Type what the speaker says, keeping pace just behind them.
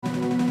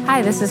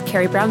Hi, this is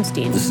Carrie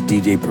Brownstein. This is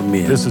DJ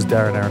Premier. This is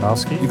Darren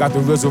Aronofsky. You got the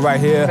RZA right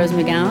here. Rose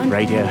McGowan.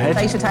 Radiohead.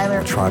 Aisha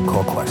Tyler. Tribe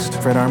Called Quest.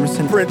 Fred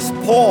Armisen. Prince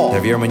Paul.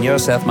 Javier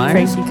Munoz. Seth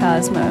Meyers. Tracy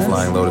Cosmos.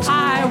 Flying Lotus.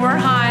 Hi, we're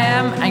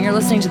Chaim, and you're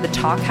listening to the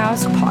Talk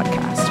House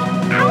podcast.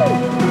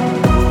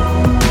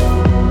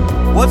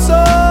 What's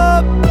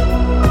up?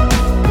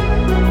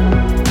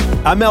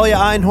 I'm Elia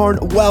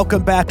Einhorn.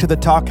 Welcome back to the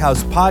Talk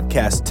House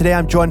podcast. Today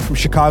I'm joined from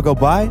Chicago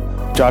by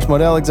Josh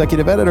Modell,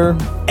 executive editor.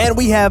 And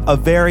we have a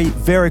very,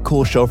 very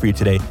cool show for you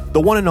today.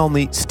 The one and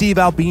only Steve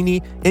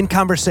Albini in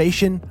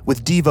conversation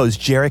with Devo's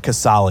Jerry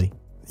Casale.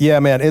 Yeah,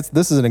 man,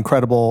 this is an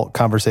incredible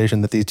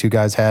conversation that these two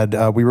guys had.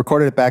 We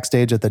recorded it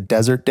backstage at the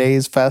Desert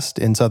Days Fest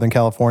in Southern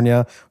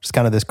California, which is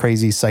kind of this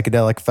crazy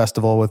psychedelic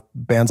festival with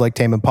bands like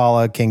Tame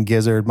Impala, King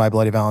Gizzard, My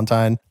Bloody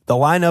Valentine. The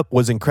lineup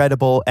was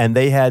incredible, and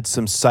they had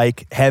some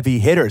psych heavy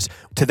hitters.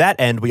 To that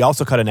end, we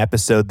also cut an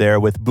episode there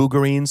with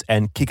Boogerines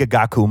and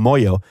Kikagaku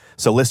Moyo.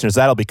 So listeners,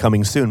 that'll be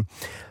coming soon.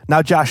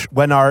 Now, Josh,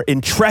 when our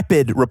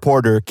intrepid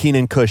reporter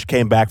Keenan Kush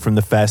came back from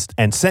the fest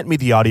and sent me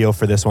the audio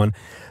for this one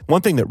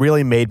thing that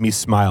really made me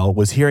smile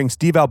was hearing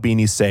Steve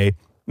Albini say,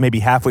 maybe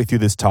halfway through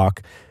this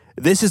talk,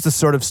 "This is the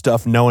sort of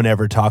stuff no one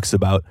ever talks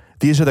about.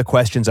 These are the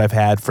questions I've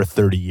had for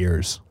 30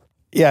 years.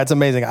 Yeah, it's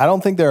amazing. I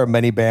don't think there are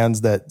many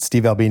bands that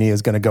Steve Albini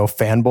is going to go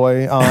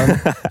fanboy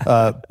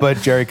on,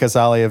 but Jerry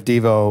Casale of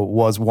Devo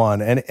was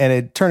one, and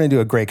it turned into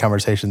a great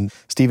conversation.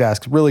 Steve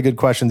asks really good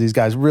questions. These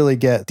guys really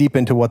get deep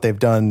into what they've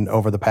done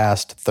over the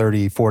past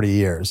 30, 40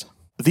 years.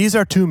 These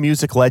are two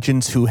music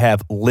legends who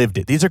have lived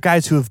it. These are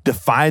guys who have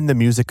defined the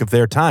music of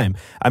their time.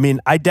 I mean,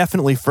 I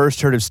definitely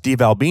first heard of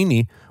Steve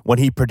Albini when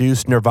he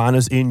produced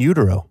Nirvana's In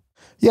Utero.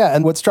 Yeah,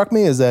 and what struck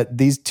me is that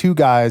these two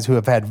guys who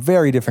have had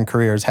very different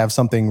careers have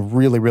something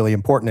really, really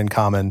important in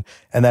common,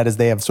 and that is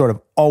they have sort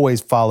of always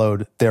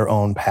followed their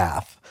own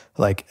path.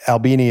 Like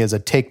Albini is a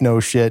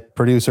take-no-shit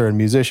producer and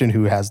musician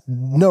who has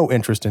no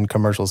interest in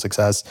commercial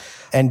success,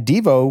 and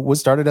Devo was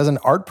started as an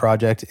art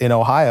project in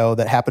Ohio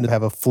that happened to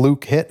have a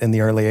fluke hit in the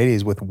early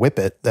 80s with Whip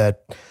It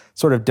that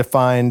sort of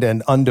defined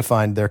and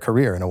undefined their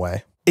career in a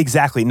way.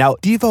 Exactly. Now,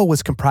 Devo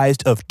was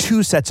comprised of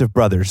two sets of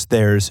brothers.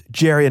 There's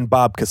Jerry and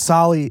Bob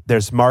Casale,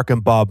 there's Mark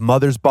and Bob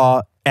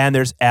Mothersbaugh, and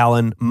there's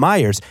Alan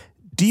Myers.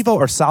 Devo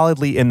are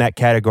solidly in that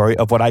category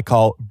of what I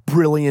call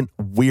brilliant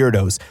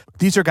weirdos.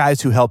 These are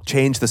guys who helped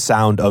change the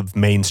sound of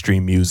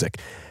mainstream music.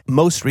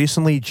 Most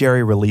recently,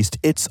 Jerry released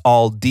It's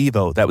All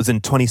Devo. That was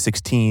in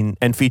 2016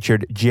 and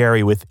featured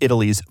Jerry with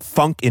Italy's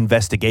Funk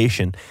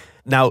Investigation.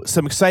 Now,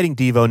 some exciting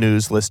Devo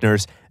news,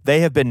 listeners.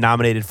 They have been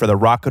nominated for the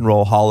Rock and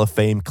Roll Hall of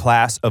Fame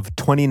class of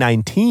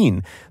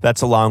 2019.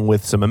 That's along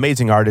with some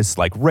amazing artists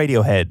like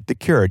Radiohead, The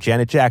Cure,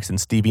 Janet Jackson,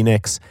 Stevie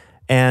Nicks.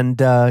 And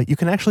you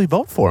can actually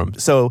vote for him.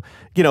 So,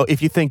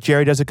 if you think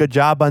Jerry does a good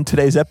job on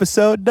today's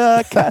episode,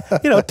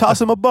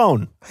 toss him a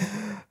bone.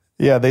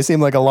 Yeah, they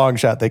seem like a long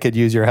shot. They could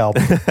use your help.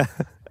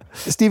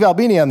 Steve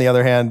Albini, on the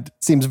other hand,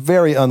 seems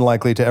very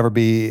unlikely to ever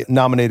be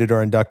nominated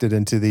or inducted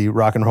into the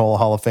Rock and Roll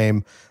Hall of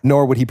Fame,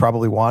 nor would he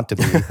probably want to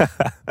be.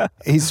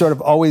 He's sort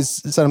of always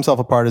set himself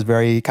apart as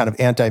very kind of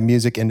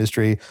anti-music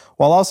industry,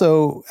 while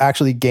also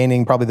actually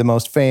gaining probably the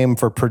most fame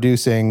for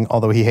producing,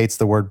 although he hates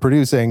the word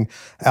producing,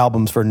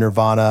 albums for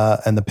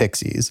Nirvana and the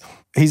Pixies.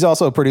 He's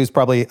also produced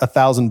probably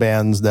 1,000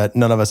 bands that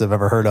none of us have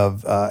ever heard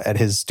of at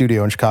his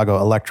studio in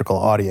Chicago, Electrical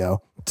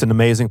Audio. It's an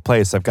amazing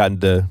place. I've gotten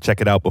to check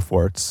it out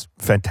before. It's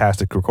a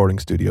fantastic recording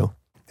studio.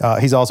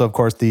 He's also, of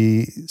course,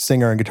 the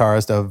singer and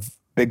guitarist of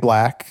Big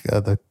Black,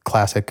 the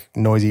classic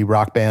noisy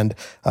rock band,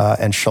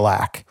 and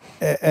Shellac.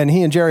 And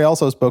he and Jerry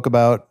also spoke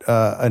about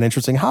an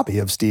interesting hobby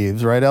of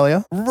Steve's, right,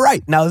 Elia?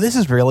 Right. Now, this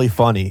is really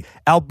funny.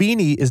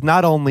 Albini is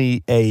not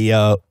only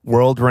a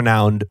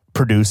world-renowned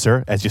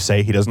producer, as you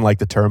say, he doesn't like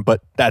the term,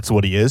 but that's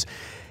what he is.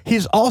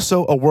 He's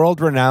also a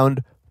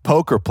world-renowned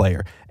poker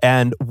player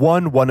and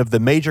won one of the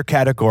major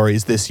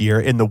categories this year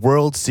in the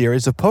World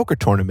Series of Poker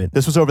Tournament.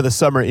 This was over the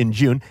summer in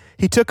June.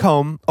 He took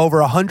home over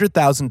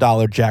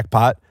 $100,000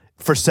 jackpot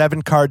for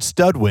 7-card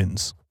stud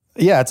wins.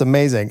 Yeah, it's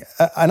amazing.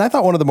 And I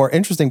thought one of the more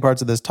interesting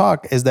parts of this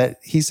talk is that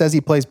he says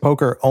he plays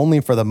poker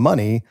only for the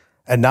money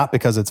and not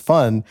because it's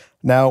fun.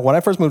 Now, when I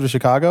first moved to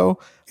Chicago,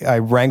 I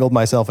wrangled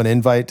myself an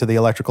invite to the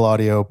Electrical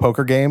Audio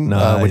poker game,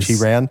 which he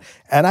ran.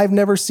 And I've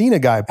never seen a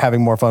guy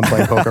having more fun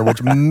playing poker,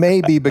 which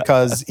may be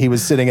because he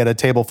was sitting at a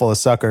table full of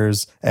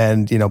suckers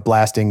and,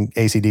 blasting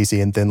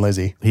AC/DC and Thin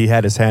Lizzy. He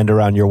had his hand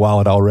around your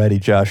wallet already,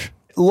 Josh.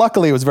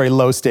 Luckily, it was a very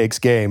low-stakes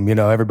game.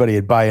 Everybody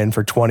would buy in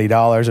for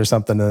 $20 or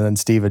something, and then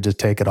Steve would just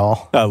take it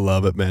all. I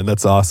love it, man.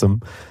 That's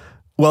awesome.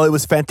 Well, it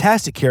was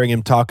fantastic hearing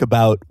him talk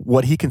about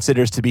what he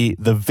considers to be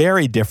the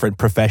very different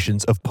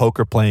professions of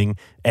poker playing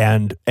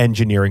and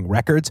engineering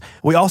records.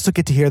 We also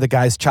get to hear the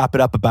guys chop it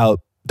up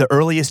about the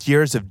earliest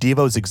years of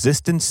Devo's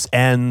existence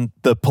and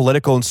the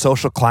political and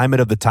social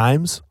climate of the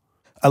times.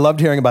 I loved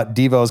hearing about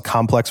Devo's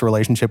complex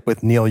relationship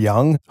with Neil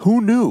Young.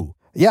 Who knew?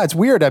 Yeah, it's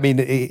weird. I mean,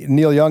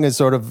 Neil Young has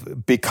sort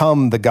of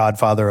become the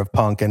godfather of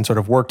punk and sort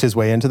of worked his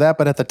way into that.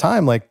 But at the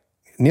time,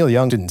 Neil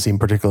Young didn't seem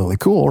particularly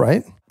cool,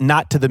 right?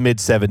 Not to the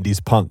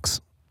mid-'70s punks.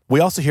 We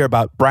also hear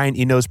about Brian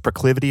Eno's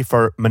proclivity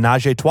for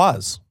menage a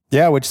trois.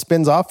 Yeah, which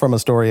spins off from a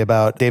story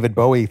about David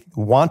Bowie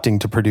wanting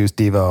to produce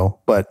Devo,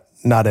 but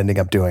not ending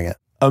up doing it.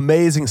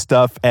 Amazing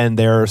stuff, and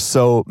there are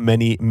so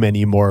many,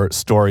 many more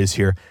stories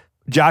here.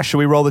 Josh, should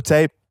we roll the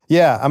tape?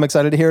 Yeah, I'm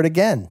excited to hear it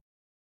again.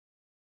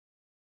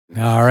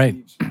 All right.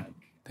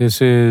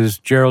 This is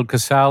Gerald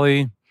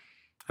Casale.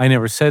 I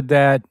never said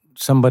that.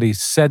 Somebody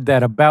said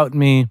that about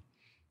me.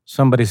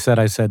 Somebody said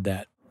I said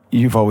that.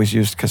 You've always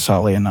used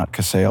Casale and not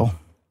Casale.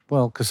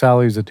 Well,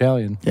 Casale is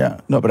Italian. Yeah.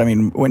 No, but I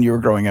mean, when you were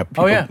growing up.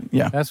 People,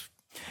 Yeah. That's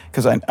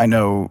Because I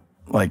know,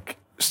 like,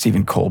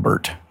 Stephen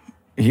Colbert.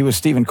 He was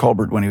Stephen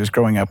Colbert when he was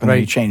growing up, and then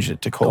he changed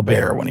it to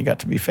Colbert when he got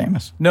to be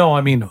famous. No,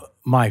 I mean,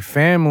 my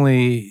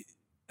family,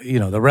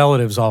 the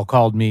relatives all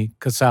called me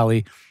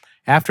Casale.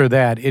 After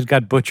that, it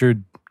got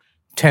butchered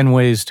 10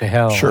 ways to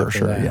hell. Sure,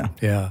 that.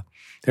 Yeah.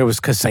 There was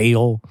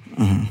Casale.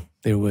 Mm-hmm.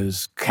 There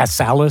was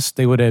Casalis.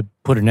 They would have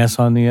put an S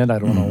on the end. I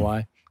don't know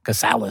why.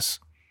 Casalis.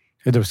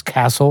 There was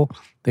Castle.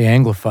 They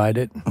anglified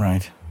it.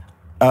 Right.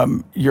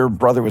 Your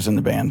brother was in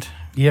the band.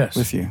 Yes.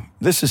 With you.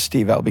 This is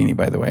Steve Albini,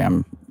 by the way.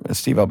 I'm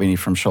Steve Albini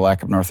from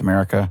Shellac of North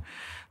America,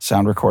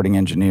 sound recording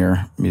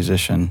engineer,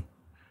 musician,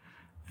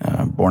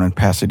 born in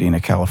Pasadena,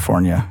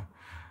 California.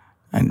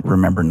 I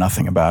remember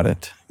nothing about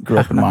it. Grew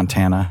up in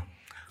Montana.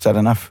 Is that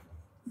enough?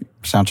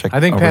 Sound check. I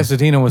think over.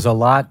 Pasadena was a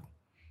lot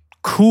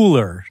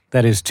cooler,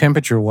 that is,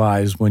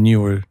 temperature-wise, when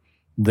you were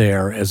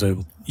there as a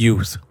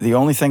youth. The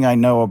only thing I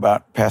know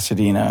about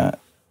Pasadena,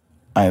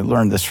 I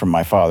learned this from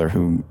my father,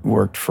 who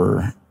worked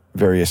for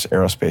various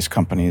aerospace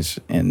companies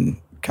in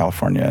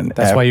California. And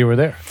that's why you were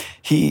there.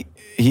 He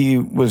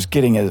was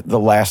getting the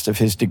last of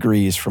his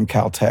degrees from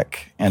Caltech,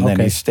 and then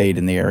he stayed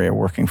in the area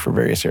working for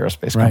various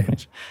aerospace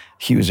companies.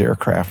 Hughes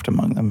Aircraft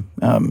among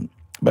them.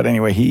 But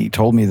anyway, he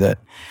told me that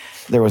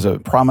there was a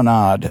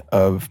promenade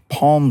of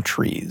palm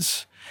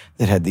trees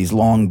that had these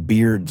long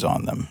beards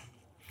on them.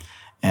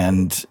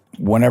 And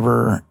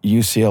whenever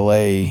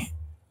UCLA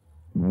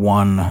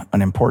won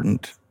an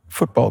important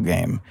football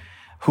game,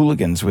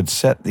 hooligans would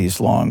set these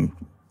long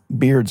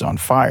beards on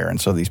fire. And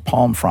so these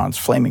palm fronds,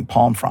 flaming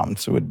palm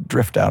fronds, would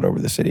drift out over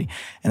the city.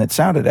 And it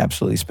sounded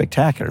absolutely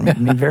spectacular. It made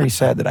me very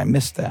sad that I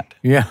missed that.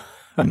 Yeah.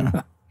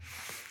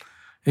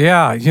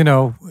 Yeah,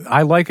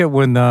 I like it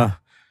when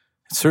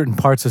certain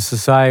parts of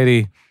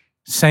society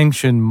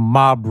sanction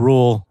mob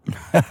rule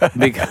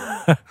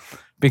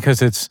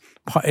because it's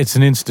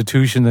an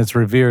institution that's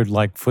revered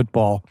like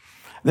football.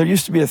 There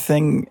used to be a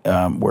thing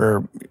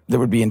where there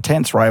would be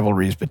intense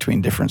rivalries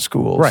between different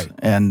schools. Right.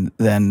 And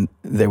then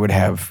they would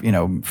have,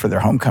 for their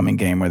homecoming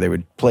game where they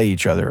would play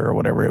each other or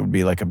whatever, it would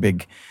be like a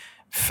big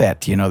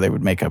fete. They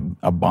would make a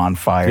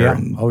bonfire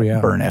and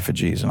burn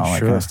effigies and all that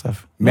kind of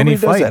stuff. Many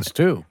Nobody fights,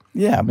 too.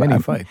 Yeah. Many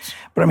fights.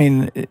 But I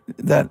mean,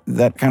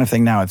 that kind of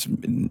thing now, it's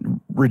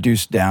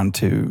reduced down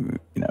to,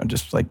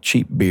 just like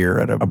cheap beer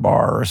at a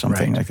bar or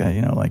something like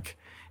that. Like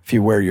if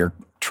you wear your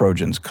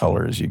Trojans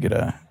colors, you get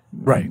a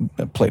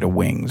plate of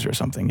wings or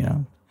something,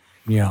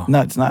 Yeah.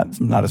 No, it's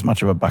not as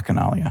much of a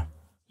bacchanalia.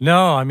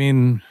 No, I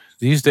mean,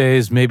 these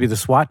days, maybe the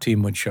SWAT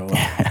team would show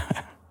up.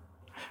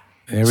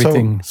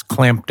 Everything's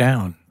clamped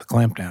down, the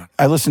clampdown.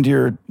 I listened to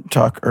your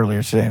talk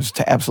earlier today. It was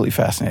absolutely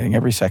fascinating,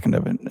 every second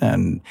of it.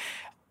 And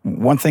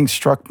one thing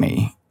struck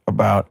me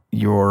about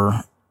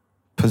your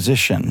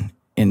position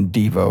in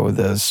Devo,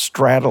 the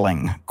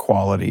straddling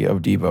quality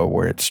of Devo,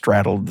 where it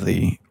straddled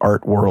the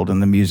art world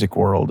and the music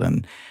world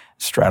and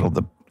straddled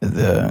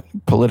the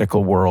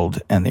political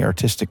world and the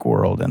artistic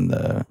world,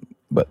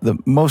 but the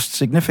most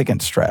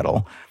significant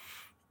straddle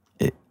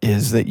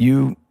is that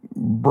you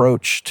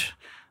broached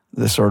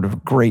the sort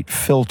of great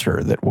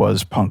filter that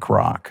was punk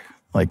rock.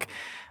 Like,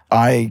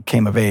 I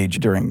came of age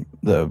during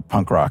the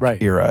punk rock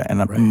era,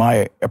 and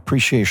my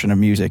appreciation of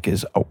music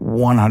is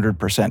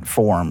 100%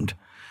 formed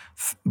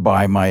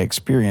by my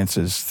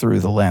experiences through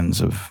the lens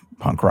of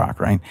punk rock,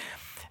 right?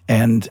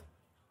 And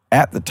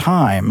at the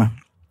time,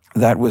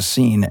 that was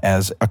seen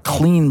as a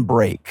clean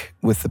break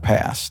with the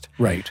past.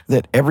 Right.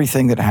 That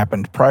everything that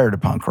happened prior to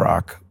punk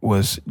rock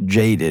was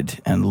jaded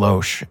and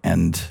louche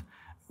and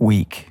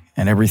weak,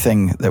 and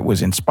everything that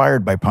was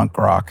inspired by punk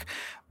rock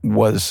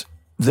was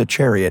the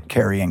chariot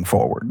carrying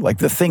forward. Like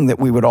the thing that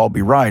we would all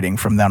be riding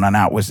from then on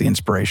out was the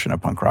inspiration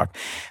of punk rock.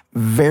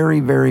 Very,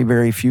 very,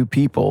 very few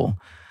people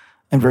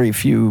and very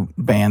few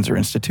bands or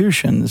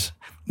institutions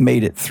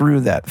made it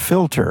through that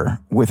filter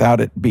without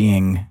it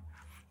being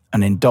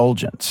an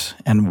indulgence.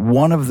 And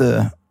one of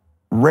the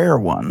rare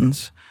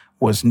ones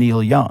was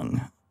Neil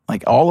Young.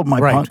 Like all of my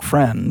punk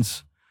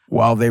friends,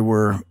 while they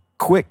were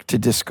quick to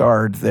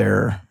discard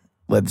their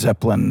Led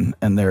Zeppelin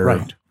and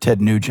their Ted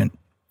Nugent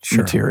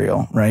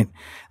material, right?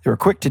 They were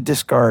quick to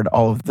discard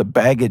all of the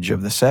baggage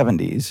of the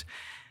 70s.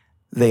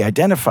 They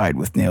identified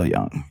with Neil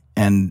Young.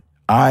 And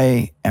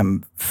I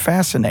am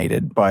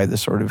fascinated by the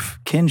sort of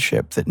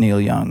kinship that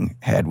Neil Young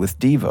had with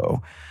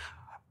Devo.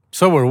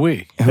 So were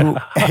we.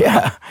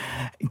 Yeah.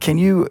 Can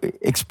you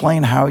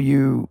explain how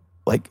you,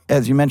 like,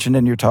 as you mentioned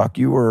in your talk,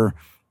 you were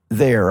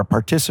there, a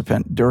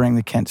participant during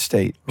the Kent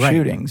State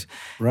shootings.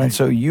 Right. And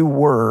so you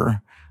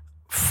were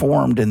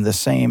formed in the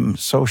same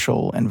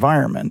social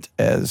environment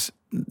as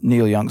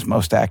Neil Young's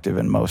most active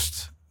and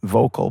most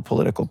vocal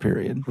political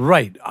period.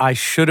 Right. I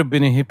should have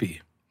been a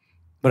hippie,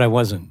 but I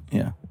wasn't.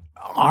 Yeah.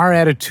 Our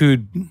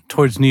attitude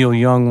towards Neil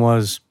Young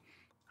was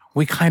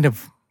we kind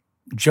of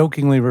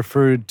jokingly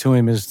referred to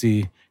him as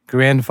the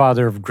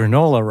grandfather of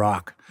granola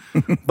rock.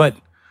 But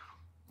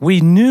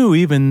we knew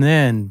even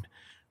then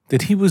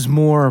that he was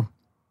more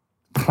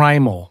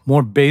primal,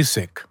 more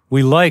basic.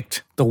 We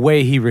liked the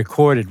way he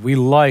recorded. We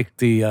liked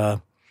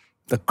the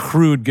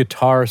crude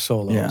guitar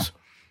solos. Yeah.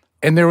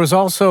 And there was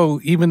also,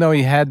 even though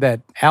he had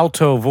that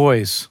alto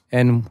voice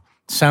and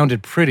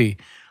sounded pretty,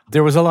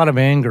 there was a lot of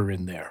anger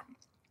in there.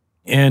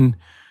 And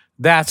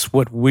that's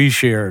what we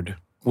shared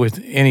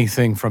with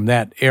anything from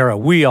that era.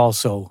 We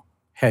also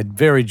had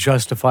very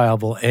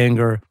justifiable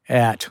anger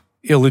at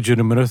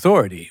illegitimate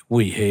authority.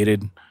 We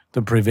hated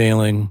the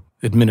prevailing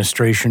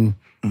administration.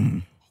 Mm-hmm.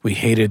 We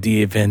hated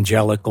the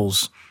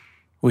evangelicals.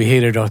 We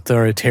hated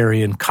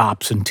authoritarian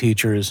cops and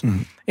teachers.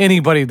 Mm-hmm.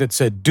 Anybody that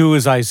said, do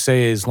as I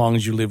say as long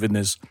as you live in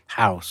this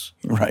house.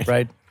 Right.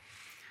 Right?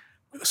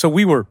 So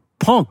we were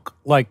punk,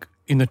 like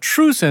in the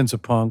true sense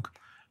of punk,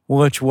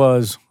 which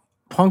was,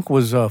 punk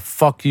was a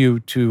fuck you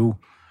to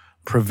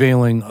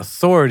prevailing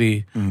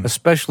authority,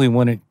 especially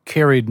when it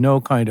carried no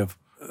kind of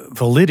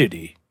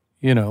validity,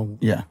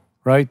 Yeah.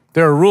 Right?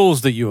 There are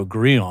rules that you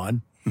agree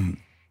on,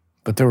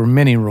 but there were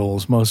many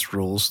rules, most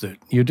rules that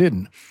you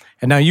didn't.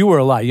 And now you were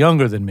a lot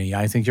younger than me.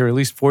 I think you're at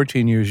least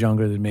 14 years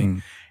younger than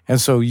me. And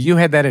so you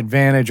had that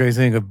advantage, I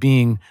think, of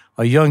being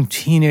a young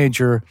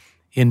teenager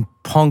in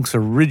punk's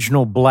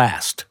original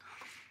blast,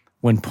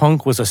 when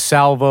punk was a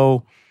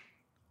salvo,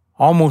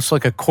 almost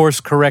like a course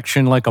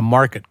correction, like a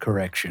market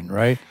correction,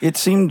 right? It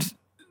seemed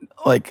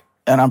like,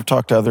 and I've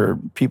talked to other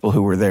people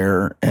who were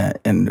there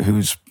and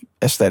whose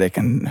aesthetic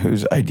and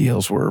whose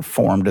ideals were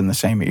formed in the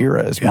same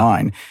era as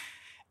mine.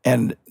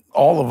 And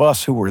all of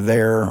us who were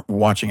there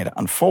watching it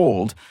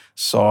unfold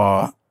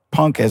saw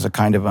punk as a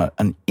kind of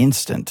an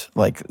instant.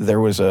 Like there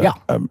was a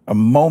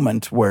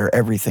moment where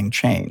everything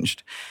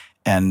changed.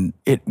 And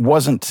it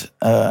wasn't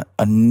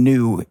a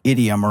new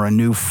idiom or a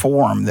new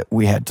form that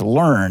we had to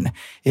learn.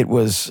 It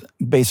was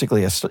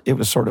basically it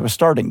was sort of a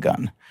starting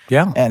gun.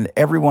 Yeah. And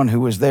everyone who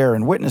was there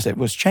and witnessed it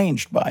was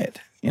changed by it,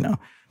 Yeah,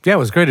 it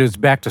was great. It was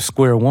back to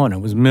square one. It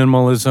was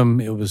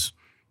minimalism. It was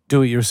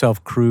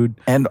do-it-yourself crude.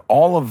 And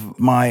all of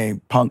my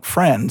punk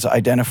friends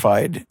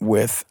identified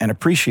with and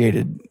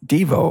appreciated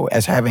Devo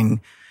as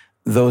having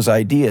those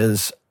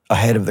ideas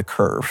ahead of the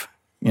curve,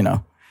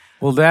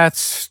 Well,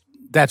 that's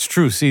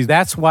true. See,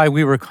 that's why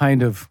we were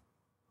kind of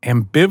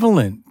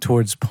ambivalent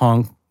towards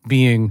punk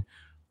being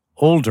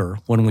older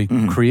when we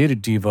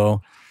created Devo.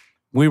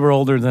 We were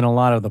older than a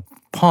lot of the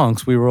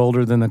punks. We were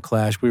older than the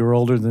Clash. We were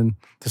older than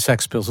the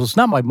Sex Pistols.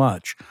 Not by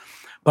much.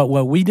 But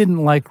what we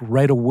didn't like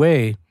right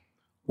away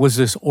was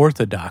this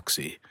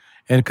orthodoxy.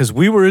 And because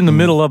we were in the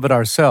middle of it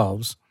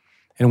ourselves,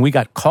 and we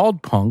got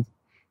called punk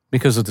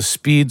because of the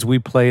speeds we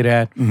played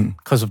at,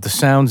 because of the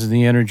sounds and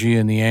the energy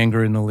and the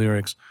anger in the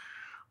lyrics.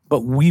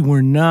 But we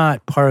were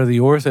not part of the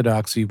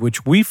orthodoxy,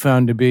 which we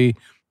found to be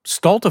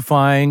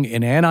stultifying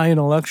and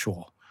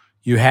anti-intellectual.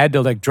 You had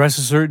to dress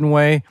a certain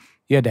way.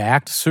 You had to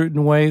act a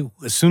certain way.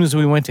 As soon as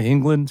we went to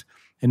England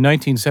in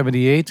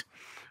 1978,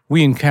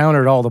 we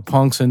encountered all the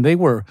punks, and they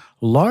were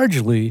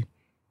largely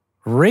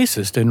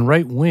racist and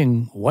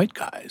right-wing white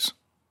guys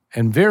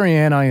and very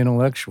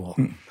anti-intellectual.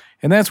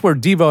 And that's where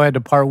Devo had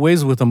to part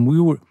ways with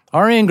them.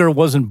 Our anger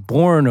wasn't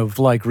born of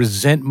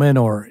resentment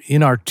or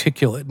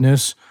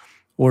inarticulateness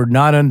or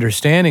not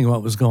understanding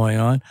what was going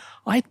on.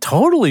 I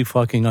totally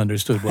fucking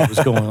understood what was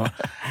going on.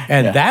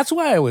 And that's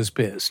why I was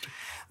pissed.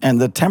 And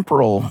the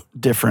temporal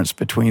difference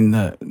between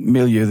the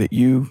milieu that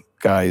you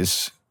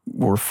guys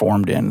were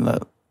formed in,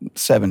 the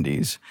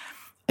 70s,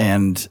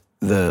 and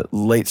the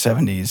late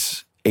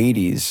 70s,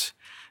 80s,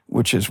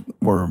 which is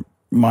where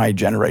my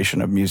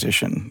generation of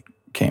musician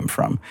came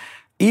from.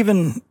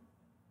 Even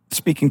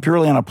speaking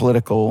purely on a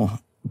political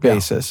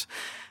basis,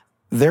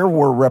 there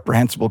were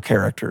reprehensible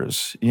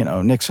characters.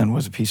 Nixon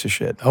was a piece of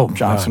shit.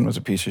 Johnson was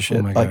a piece of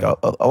shit.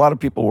 A lot of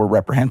people were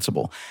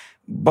reprehensible.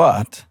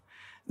 But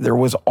there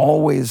was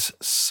always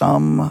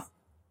some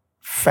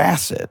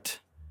facet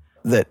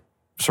that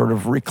sort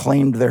of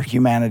reclaimed their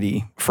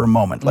humanity for a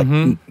moment.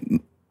 Like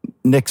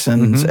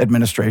Nixon's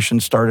administration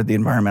started the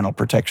Environmental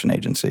Protection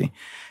Agency,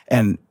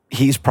 and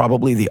he's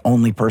probably the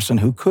only person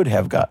who could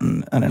have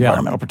gotten an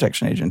Environmental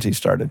Protection Agency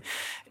started.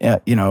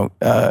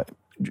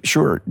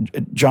 Sure,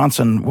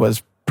 Johnson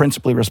was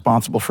principally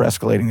responsible for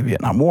escalating the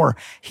Vietnam War.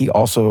 He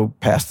also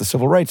passed the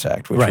Civil Rights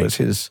Act, which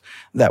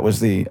was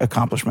the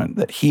accomplishment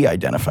that he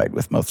identified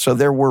with most. So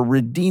there were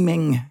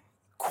redeeming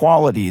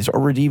qualities or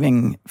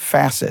redeeming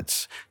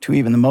facets to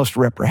even the most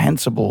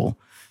reprehensible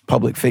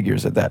public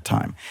figures at that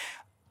time.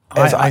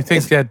 I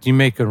think that you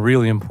make a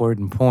really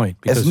important point.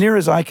 Because, as near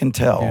as I can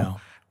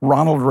tell,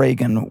 Ronald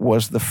Reagan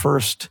was the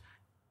first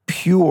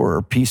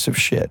pure piece of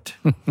shit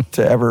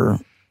to ever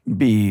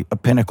be a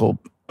pinnacle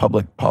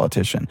public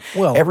politician.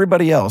 Well,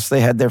 everybody else,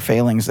 they had their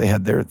failings, they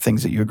had their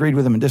things that you agreed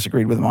with them and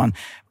disagreed with them on.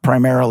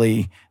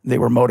 Primarily, they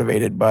were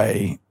motivated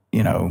by,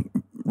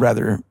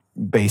 rather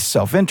base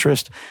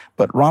self-interest.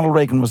 But Ronald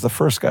Reagan was the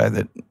first guy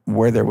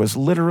where there was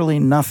literally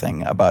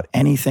nothing about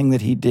anything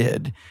that he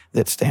did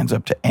that stands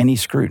up to any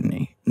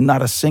scrutiny.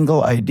 Not a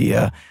single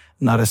idea,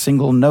 not a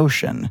single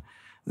notion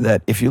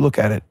that if you look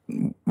at it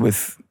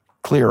with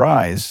clear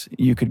eyes,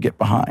 you could get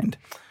behind.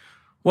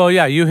 Well,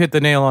 yeah, you hit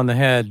the nail on the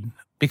head,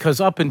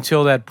 because up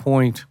until that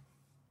point,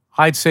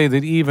 I'd say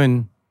that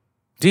even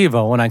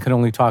Devo, and I can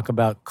only talk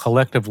about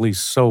collectively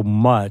so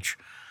much,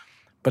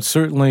 but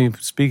certainly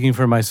speaking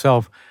for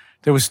myself,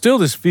 there was still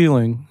this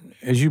feeling,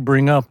 as you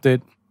bring up,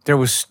 that there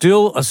was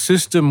still a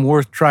system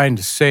worth trying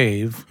to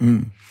save,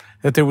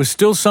 that there was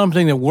still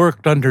something that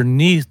worked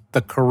underneath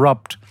the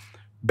corrupt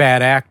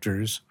bad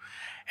actors,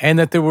 and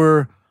that there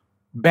were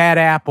bad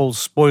apples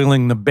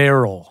spoiling the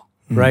barrel,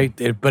 right?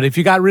 But if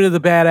you got rid of the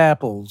bad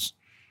apples,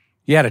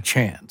 you had a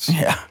chance.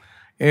 Yeah.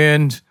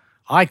 And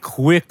I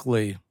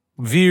quickly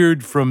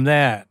veered from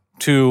that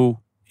to,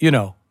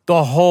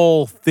 the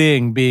whole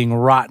thing being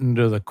rotten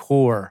to the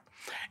core.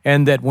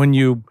 And that when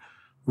you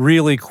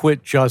really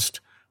quit just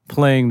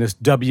playing this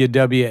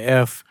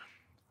WWF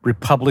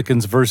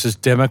Republicans versus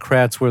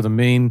Democrats, where the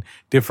main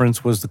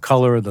difference was the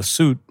color of the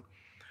suit,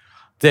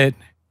 that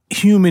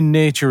human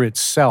nature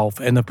itself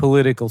and the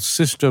political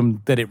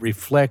system that it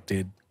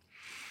reflected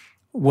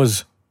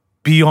was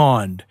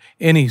beyond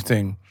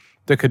anything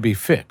that could be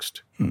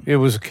fixed. It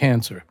was a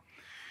cancer.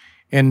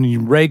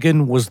 And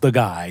Reagan was the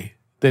guy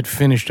that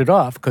finished it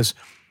off, because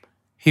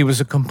he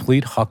was a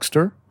complete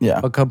huckster,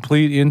 a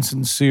complete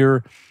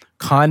insincere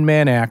con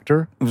man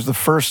actor. It was the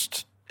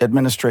first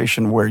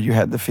administration where you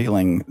had the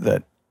feeling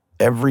that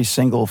every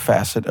single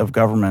facet of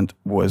government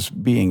was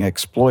being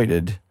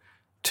exploited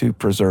to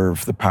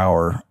preserve the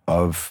power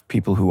of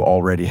people who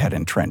already had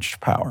entrenched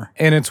power.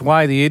 And it's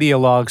why the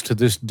ideologues to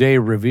this day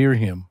revere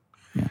him.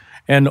 Yeah.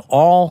 And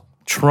all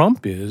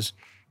Trump is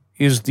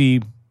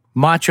the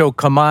macho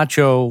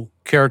Camacho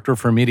character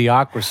from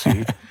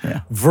Idiocracy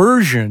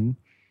version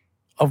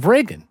of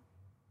Reagan,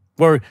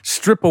 where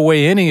strip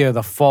away any of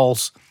the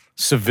false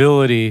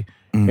civility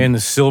and the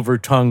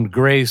silver-tongued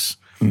grace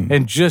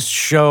and just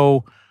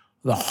show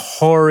the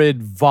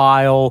horrid,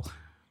 vile,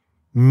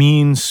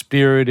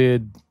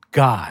 mean-spirited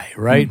guy,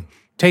 right?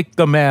 Take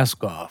the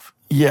mask off.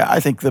 Yeah, I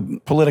think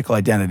the political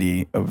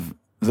identity of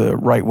the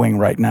right wing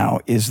right now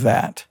is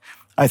that.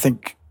 I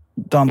think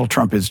Donald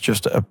Trump is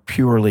just a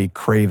purely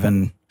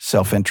craven,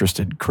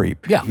 self-interested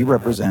creep. Yeah. He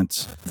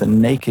represents the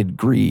naked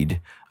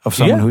greed of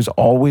someone who's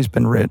always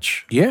been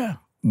rich,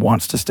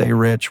 wants to stay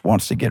rich,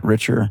 wants to get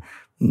richer,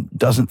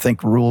 doesn't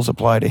think rules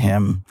apply to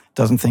him,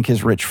 doesn't think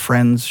his rich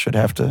friends should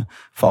have to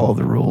follow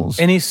the rules.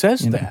 And he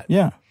says that.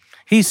 Yeah.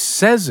 He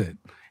says it.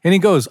 And he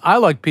goes, I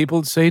like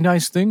people that say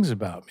nice things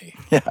about me.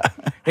 Yeah.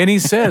 And he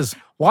says,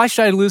 why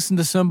should I listen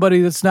to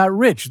somebody that's not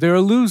rich? They're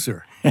a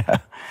loser. Yeah.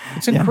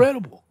 It's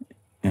incredible.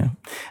 Yeah.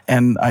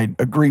 And I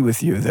agree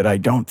with you that I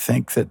don't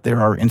think that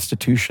there are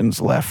institutions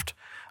left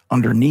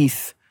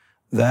underneath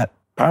that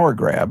power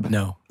grab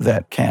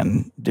that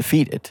can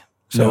defeat it.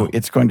 So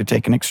it's going to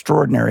take an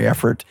extraordinary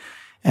effort,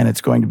 and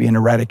it's going to be an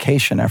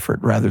eradication effort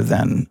rather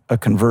than a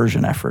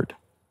conversion effort.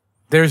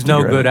 There's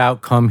no good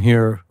outcome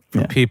here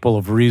for people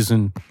of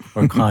reason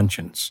or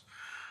conscience.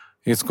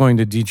 It's going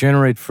to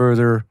degenerate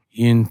further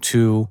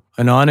into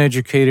an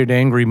uneducated,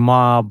 angry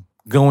mob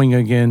going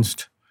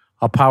against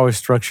a power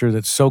structure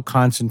that's so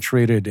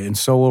concentrated and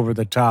so over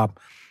the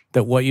top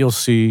that what you'll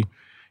see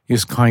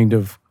is kind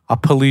of a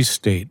police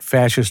state,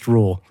 fascist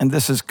rule. And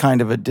this is kind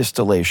of a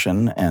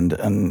distillation and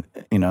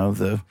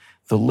the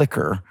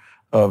liquor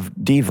of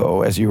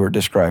Devo, as you were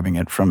describing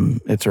it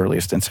from its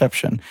earliest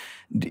inception.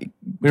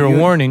 We were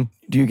warning.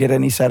 Do you get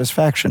any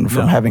satisfaction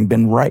from having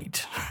been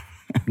right?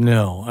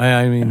 No.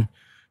 I mean,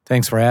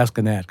 thanks for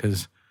asking that,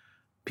 because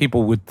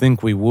people would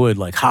think we would,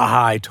 like,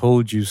 ha, I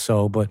told you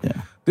so. But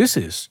this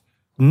is,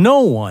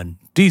 no one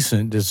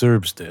decent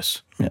deserves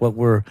this, what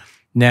we're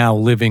now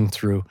living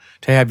through,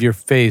 to have your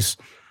face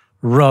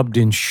rubbed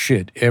in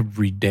shit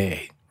every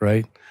day,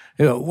 right?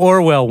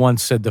 Orwell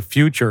once said the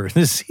future.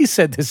 He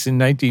said this in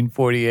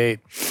 1948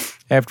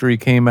 after he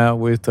came out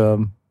with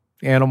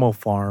Animal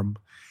Farm.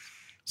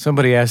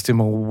 Somebody asked him,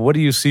 well, what do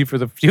you see for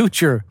the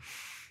future?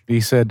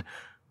 He said,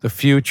 the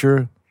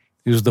future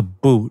is the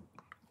boot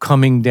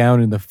coming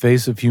down in the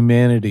face of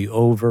humanity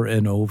over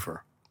and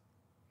over.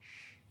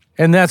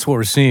 And that's what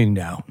we're seeing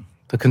now.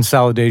 The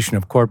consolidation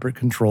of corporate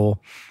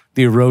control,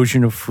 the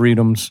erosion of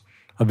freedoms,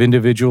 of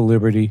individual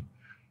liberty,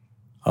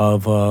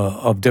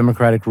 of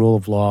democratic rule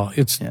of law.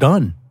 It's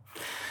done.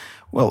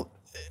 Well,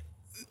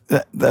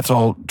 that's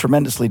all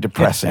tremendously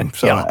depressing.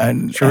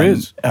 Sure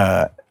is.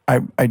 I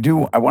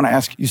want to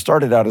ask, you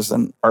started out as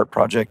an art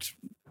project.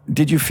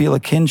 Did you feel a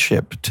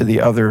kinship to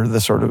the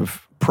sort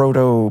of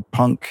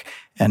proto-punk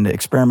and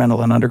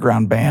experimental and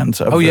underground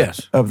bands of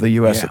the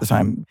U.S. at the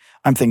time?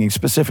 I'm thinking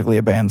specifically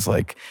of bands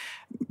like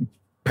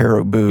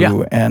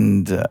Peru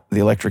and the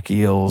Electric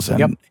Eels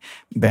and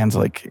bands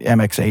like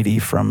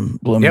MX-80 from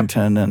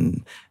Bloomington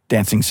and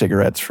Dancing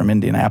Cigarettes from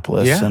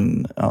Indianapolis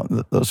and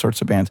those sorts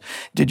of bands.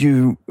 Did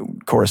you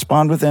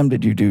correspond with them?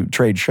 Did you do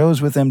trade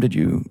shows with them? Did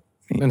you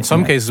In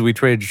some cases, we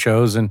traded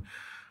shows, and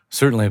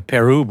certainly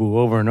Perubu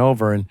over and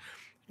over. And,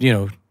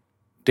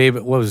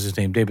 David, what was his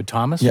name? David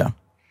Thomas? Yeah.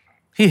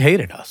 He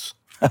hated us.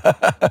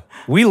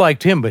 We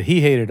liked him, but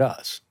he hated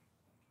us.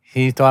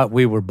 He thought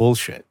we were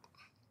bullshit.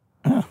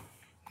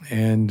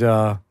 And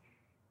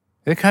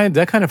that kind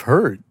of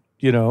hurt,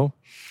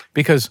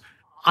 because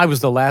I was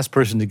the last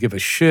person to give a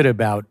shit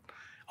about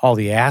all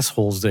the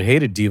assholes that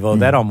hated Devo.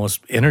 That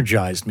almost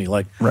energized me.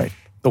 Like, Right.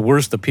 the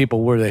worse the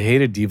people were that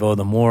hated Devo,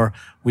 the more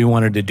we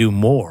wanted to do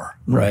more,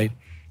 right?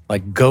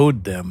 Like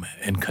goad them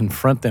and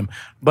confront them.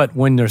 But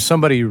when there's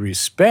somebody you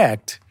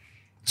respect,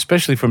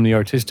 especially from the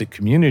artistic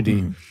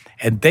community,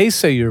 and they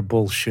say you're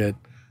bullshit,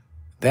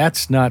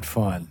 that's not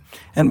fun.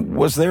 And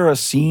was there a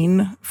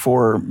scene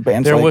for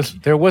bands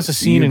There was a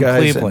scene you in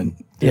guys Cleveland.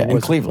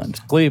 in Cleveland.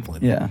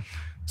 Cleveland. Yeah.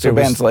 So There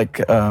was- bands like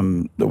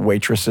the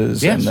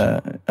Waitresses Yes.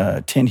 and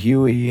the Tin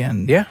Huey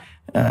and Yeah.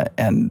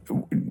 and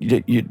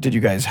did you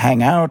guys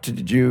hang out?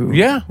 Did you?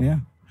 Yeah. Yeah.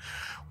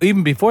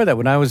 Even before that,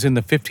 when I was in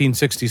the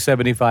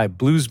 1560-75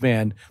 blues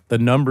band, the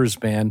Numbers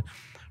Band,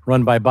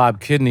 run by Bob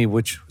Kidney,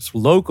 which was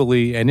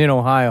locally and in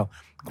Ohio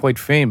quite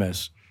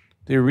famous.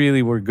 They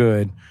really were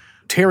good.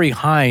 Terry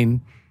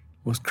Hine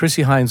was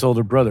Chrissy Hine's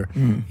older brother.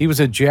 He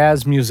was a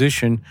jazz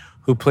musician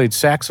who played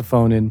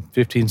saxophone in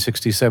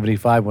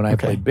 1560-75 when I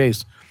played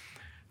bass.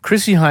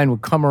 Chrissy Hine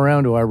would come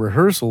around to our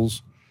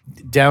rehearsals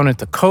down at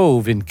the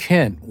Cove in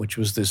Kent, which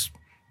was this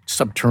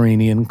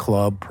subterranean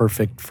club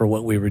perfect for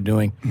what we were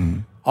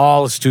doing.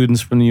 All the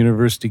students from the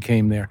university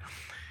came there.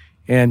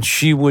 And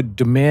she would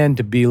demand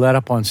to be let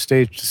up on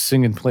stage to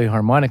sing and play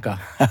harmonica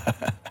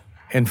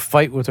and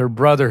fight with her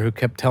brother who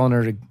kept telling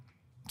her to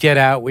get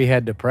out. We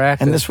had to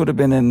practice. And this would have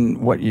been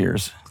in what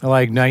years?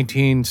 Like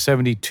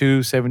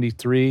 1972,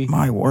 73.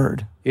 My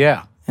word.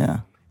 Yeah.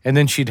 Yeah. And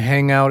then she'd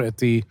hang out at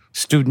the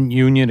student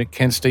union at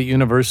Kent State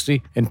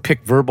University and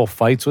pick verbal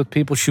fights with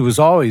people. She was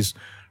always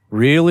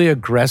really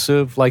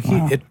aggressive. Like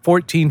at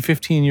 14,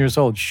 15 years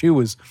old, she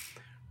was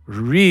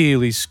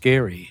really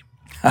scary.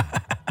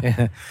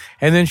 And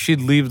then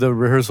she'd leave the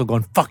rehearsal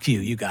going, "Fuck you,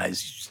 you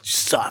guys you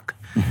suck."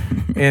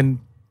 And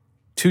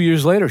 2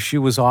 years later, she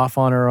was off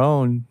on her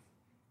own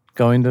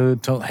going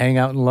to hang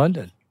out in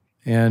London.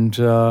 And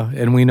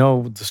we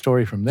know the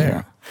story from there.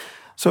 Yeah.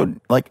 So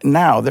like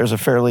now there's a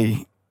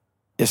fairly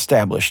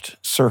established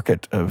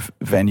circuit of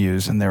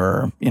venues, and there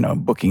are,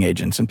 booking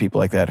agents and people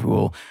like that who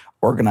will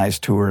organize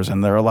tours,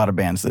 and there are a lot of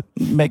bands that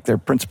make their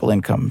principal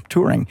income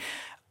touring.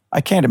 I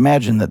can't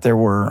imagine that there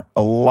were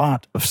a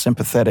lot of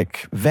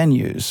sympathetic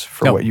venues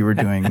for what you were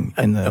doing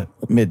in the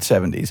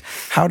mid-'70s.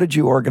 How did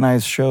you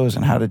organize shows,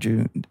 and how did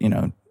you,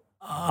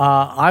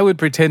 I would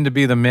pretend to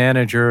be the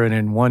manager, and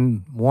in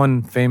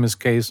one famous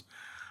case,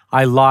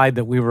 I lied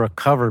that we were a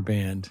cover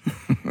band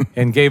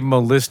and gave them a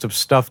list of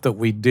stuff that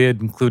we did,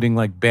 including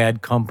like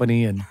Bad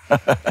Company and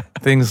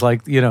things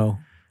like,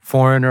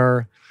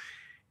 Foreigner.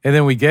 And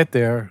then we get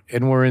there,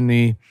 and we're in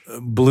the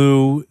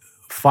blue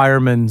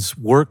fireman's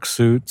work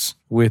suits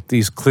with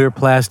these clear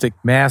plastic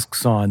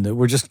masks on that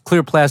were just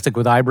clear plastic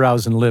with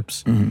eyebrows and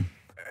lips. And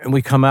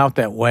we come out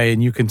that way,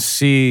 and you can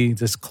see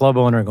this club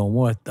owner going,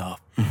 "What the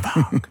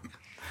fuck?"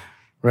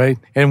 Right?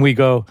 And I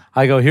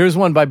go, "Here's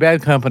one by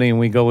Bad Company," and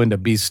we go into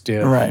Be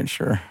Still. Right,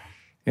 sure.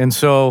 And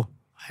so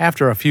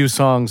after a few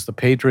songs, the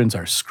patrons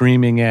are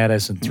screaming at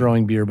us and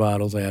throwing beer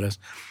bottles at us.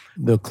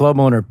 The club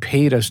owner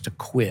paid us to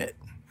quit.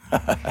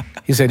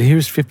 He said,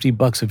 "Here's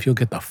 $50 if you'll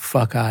get the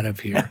fuck out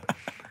of here."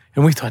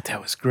 And we thought that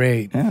was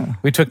great. Yeah.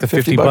 We took the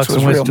 $50 $50 and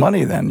was went real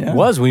money then, yeah. It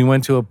was. We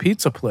went to a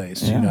pizza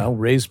place,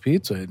 Ray's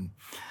Pizza.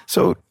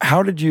 So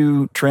how did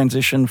you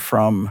transition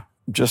from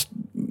just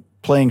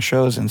playing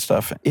shows and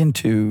stuff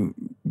into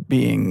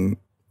being,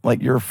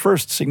 like, your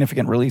first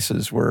significant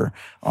releases were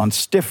on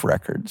Stiff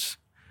Records?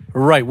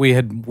 Right. We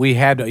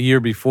had a year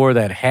before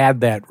that,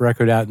 had that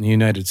record out in the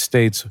United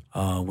States.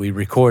 We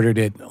recorded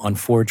it on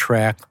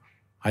 4-track.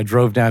 I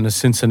drove down to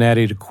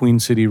Cincinnati to Queen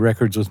City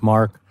Records with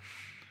Mark.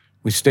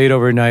 We stayed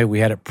overnight. We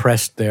had it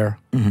pressed there.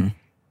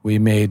 We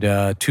made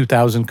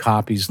 2,000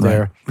 copies there.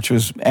 Right. Which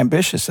was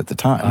ambitious at the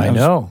time. I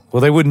know.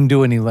 Well, they wouldn't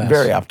do any less.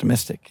 Very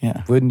optimistic,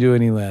 yeah. Wouldn't do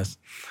any less.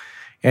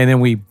 And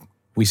then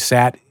we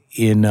sat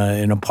in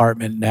an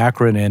apartment in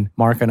Akron, and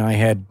Mark and I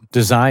had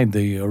designed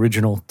the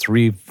original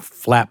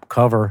 3-flap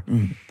cover,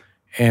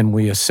 and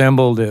we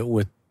assembled it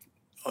with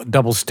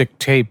double-stick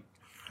tape.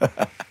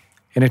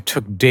 And it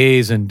took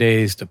days and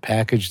days to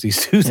package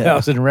these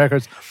 2,000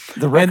 records.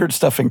 The record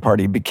stuffing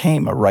party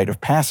became a rite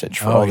of passage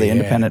for all the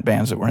independent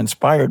bands that were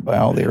inspired by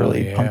all the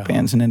early punk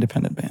bands and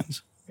independent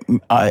bands.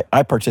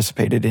 I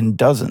participated in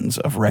dozens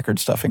of record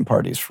stuffing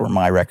parties for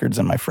my records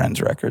and my friends'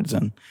 records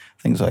and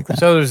things like that.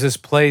 So there's this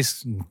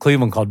place in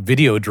Cleveland called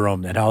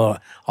Videodrome that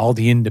had all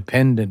the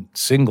independent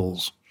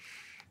singles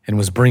and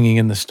was bringing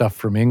in the stuff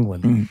from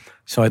England.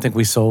 So I think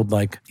we sold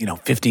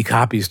 50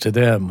 copies to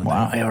them.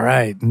 Wow. All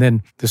right. And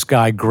then this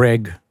guy,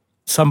 Greg,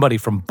 somebody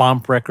from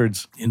Bomp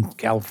Records in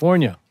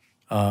California,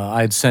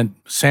 I had sent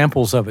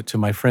samples of it to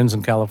my friends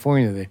in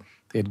California. They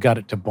had got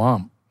it to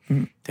Bomp.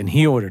 Then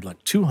he ordered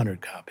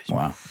 200 copies.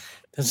 Wow.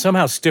 And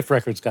somehow Stiff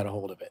Records got a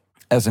hold of it.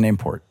 As an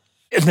import.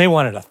 And they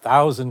wanted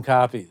 1,000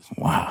 copies.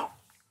 Wow.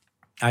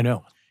 I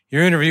know.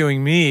 You're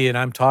interviewing me and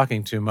I'm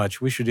talking too much.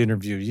 We should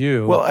interview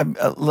you. Well, I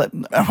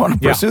want to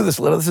pursue this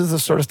a little. This is the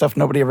sort of stuff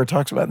nobody ever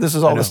talks about. This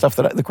is all the stuff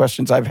the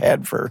questions I've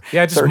had for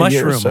just 30 mushroomed.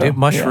 years. So, it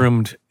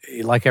mushroomed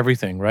like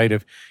everything, right?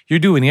 If you're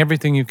doing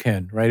everything you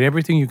can, right?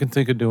 Everything you can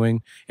think of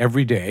doing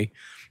every day.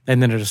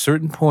 And then at a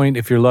certain point,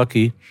 if you're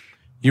lucky,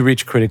 you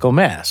reach critical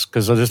mass.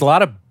 Because there's a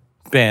lot of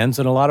bands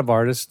and a lot of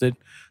artists that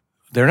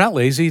they're not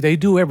lazy. They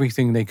do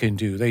everything they can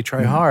do. They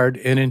try hard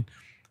and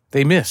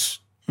they miss.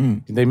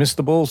 They miss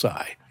the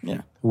bullseye.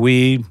 Yeah.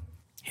 We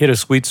hit a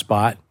sweet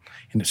spot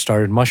and it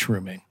started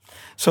mushrooming.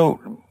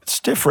 So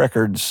Stiff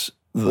Records,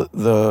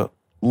 the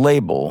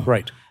label,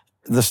 Right.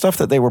 the stuff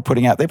that they were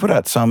putting out, they put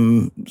out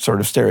some sort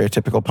of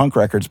stereotypical punk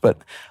records,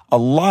 but a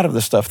lot of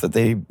the stuff that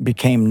they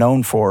became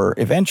known for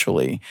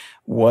eventually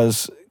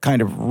was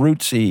kind of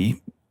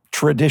rootsy,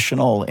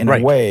 traditional in a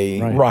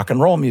way, rock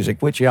and roll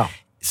music, which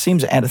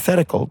seems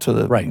antithetical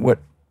to what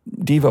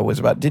Devo was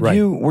about.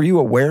 Were you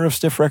aware of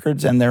Stiff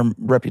Records and their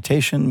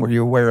reputation? Were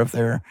you aware of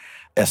their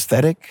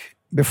aesthetic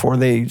before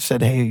they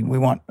said, hey, we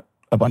want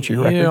a bunch of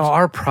your records?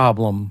 Our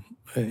problem,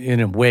 in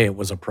a way it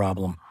was a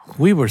problem.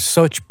 We were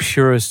such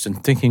purists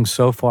and thinking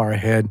so far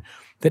ahead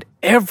that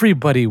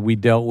everybody we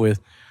dealt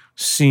with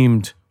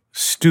seemed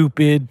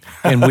stupid,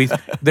 and we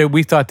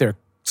thought their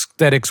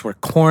aesthetics were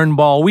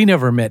cornball. We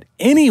never met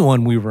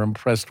anyone we were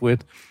impressed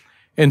with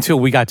until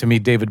we got to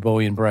meet David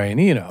Bowie and Brian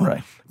Eno.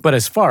 Right. But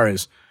as far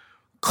as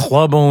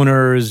club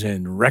owners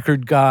and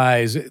record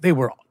guys, they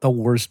were the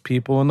worst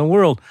people in the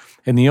world.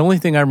 And the only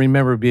thing I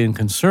remember being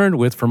concerned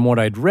with from what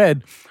I'd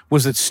read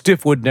was that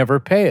Stiff would never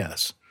pay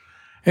us.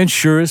 And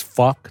sure as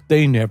fuck,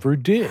 they never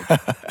did.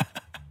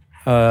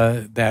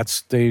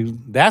 That's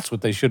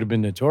what they should have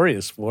been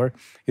notorious for,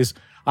 is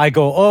I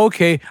go, oh,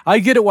 okay, I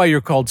get it why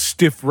you're called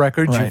Stiff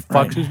Records, you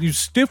fucks, you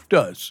stiffed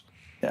us.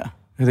 Yeah.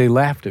 And they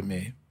laughed at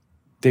me.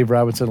 Dave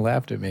Robinson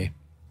laughed at me.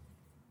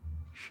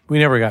 We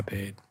never got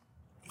paid.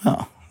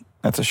 Oh,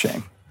 that's a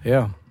shame.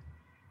 Yeah.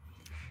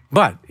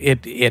 But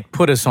it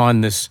put us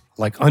on this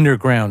like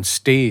underground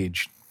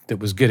stage that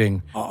was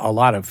getting a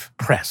lot of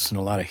press and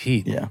a lot of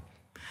heat. Yeah.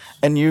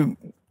 And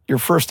your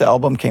first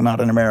album came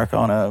out in America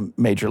on a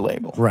major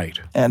label. Right.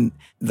 And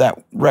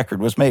that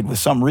record was made with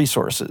some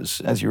resources,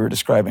 as you were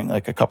describing,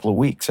 like a couple of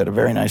weeks at a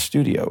very nice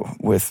studio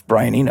with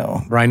Brian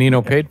Eno. Brian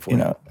Eno paid for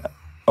it.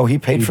 He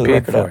paid for the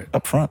record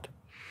up front.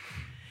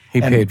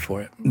 He paid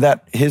for it.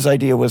 That his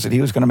idea was that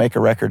he was going to make a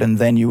record and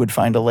then you would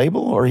find a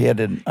label, or he had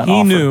an offer?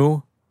 He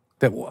knew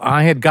that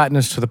I had gotten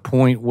us to the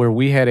point where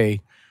we had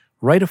a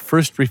right of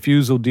first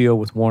refusal deal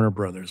with Warner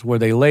Brothers, where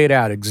they laid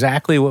out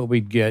exactly what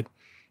we'd get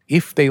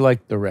if they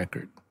liked the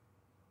record.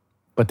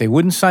 But they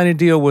wouldn't sign a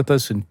deal with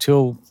us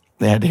until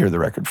they had to hear the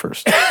record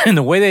first. And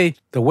the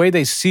way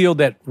they sealed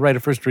that right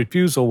of first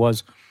refusal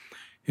was,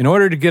 in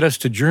order to get us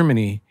to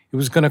Germany, it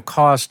was going to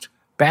cost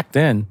back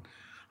then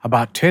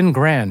about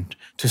 $10,000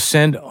 to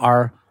send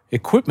our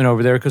equipment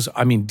over there, because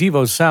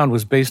Devo's sound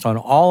was based on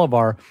all of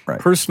our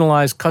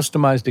personalized,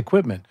 customized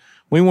equipment.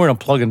 We weren't a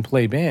plug and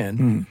play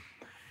band.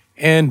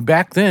 And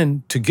back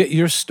then, to get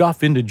your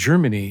stuff into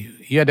Germany,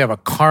 you had to have a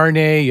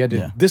carnet, you had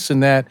to this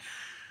and that.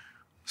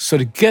 So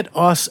to get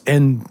us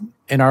and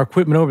our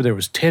equipment over there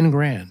was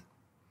 $10,000.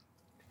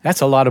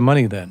 That's a lot of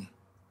money then.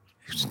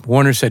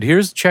 Warner said,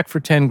 here's a check for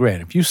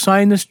 $10,000. If you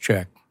sign this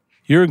check,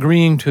 you're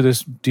agreeing to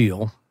this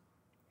deal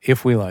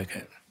if we like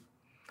it.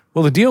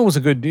 Well, the deal was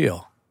a good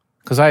deal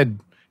because I had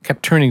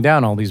kept turning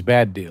down all these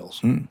bad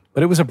deals.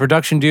 But it was a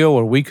production deal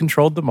where we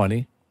controlled the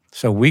money.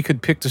 So we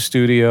could pick the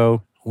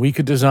studio. We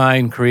could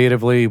design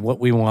creatively what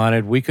we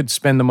wanted. We could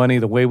spend the money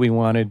the way we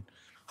wanted,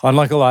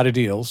 unlike a lot of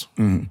deals.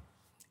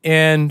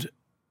 And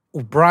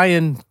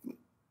Brian,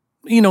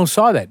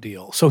 saw that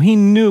deal. So he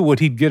knew what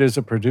he'd get as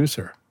a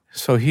producer.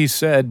 So he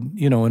said,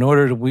 in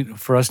order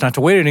for us not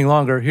to wait any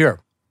longer,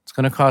 here, it's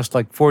going to cost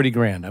like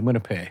 $40,000. I'm going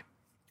to pay.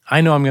 I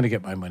know I'm going to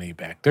get my money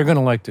back. They're going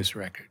to like this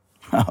record.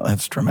 Oh,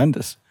 that's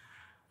tremendous.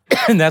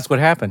 And that's what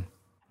happened.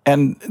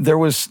 And there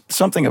was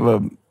something of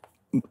a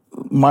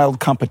mild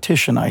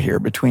competition, I hear,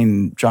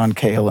 between John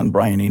Cale and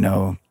Brian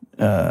Eno.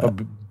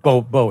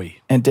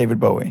 Bowie. And David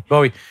Bowie.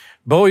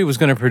 Bowie was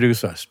going to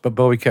produce us, but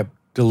Bowie kept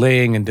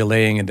delaying, and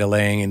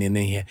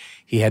then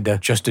he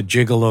had just a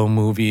Gigolo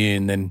movie,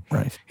 and then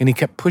and he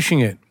kept pushing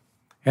it.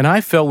 And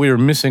I felt we were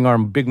missing our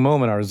big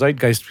moment, our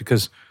zeitgeist,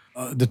 because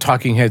the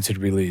Talking Heads had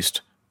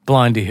released,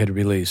 Blondie had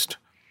released.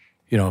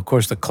 Of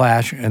course, the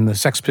Clash and the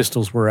Sex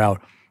Pistols were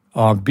out.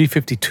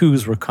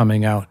 B-52s were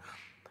coming out.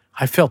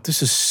 I felt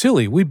this is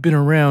silly. We've been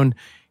around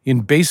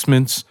in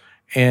basements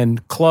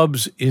and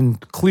clubs in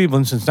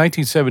Cleveland since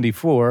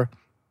 1974.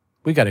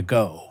 We got to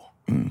go.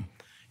 And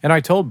I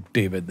told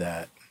David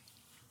that.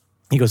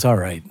 He goes, all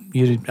right,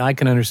 I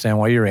can understand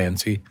why you're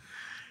antsy.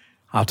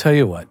 I'll tell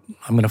you what,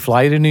 I'm going to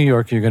fly you to New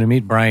York. You're going to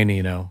meet Brian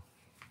Eno.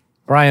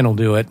 Brian will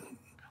do it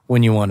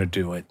when you want to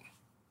do it.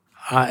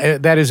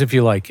 That is if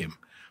you like him.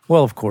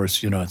 Well, of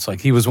course, it's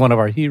like he was one of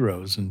our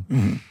heroes.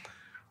 And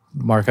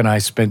Mark and I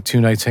spent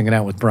 2 nights hanging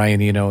out with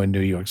Brian Eno in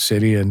New York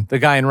City, and the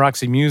guy in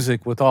Roxy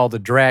Music with all the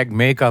drag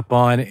makeup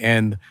on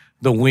and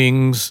the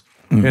wings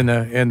and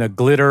the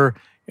glitter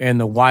and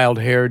the wild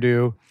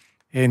hairdo.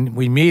 And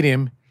we meet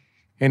him,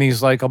 and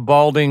he's like a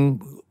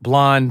balding,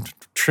 blonde,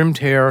 trimmed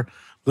hair,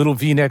 little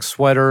V-neck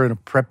sweater, and a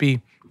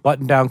preppy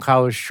button-down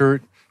collar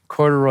shirt,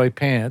 corduroy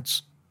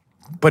pants.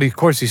 But of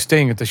course, he's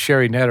staying at the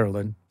Sherry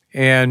Netherland.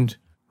 And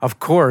of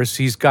course,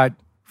 he's got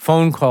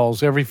phone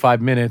calls every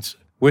 5 minutes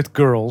with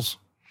girls.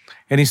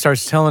 And he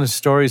starts telling us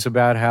stories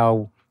about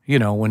how, you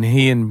know, when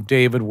he and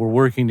David were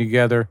working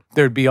together,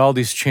 there'd be all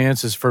these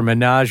chances for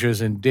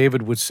menages, and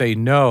David would say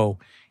no.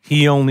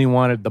 He only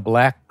wanted the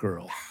black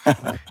girl.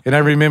 And I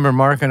remember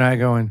Mark and I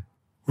going,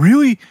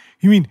 really?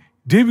 You mean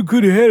David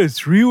could have had a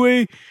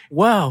 3-way?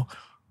 Wow.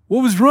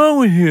 What was wrong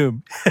with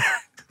him?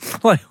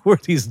 Like, we're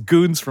these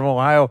goons from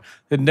Ohio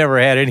that never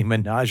had any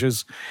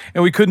menages.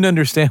 And we couldn't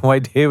understand why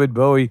David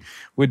Bowie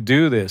would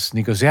do this. And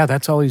he goes, yeah,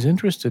 that's all he's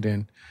interested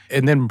in.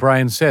 And then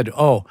Brian said,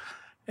 oh,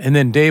 and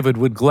then David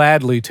would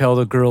gladly tell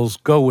the girls,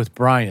 go with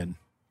Brian.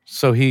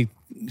 So he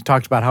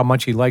talked about how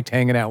much he liked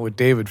hanging out with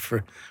David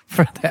for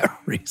that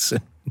reason.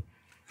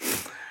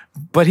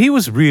 But he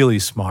was really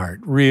smart,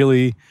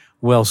 really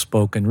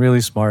well-spoken,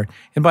 really smart.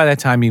 And by that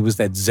time, he was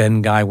that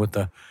Zen guy with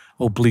the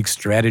oblique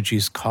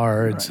strategies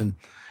cards. Right.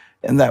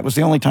 And that was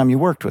the only time you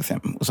worked with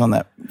him, was on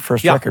that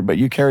first record. But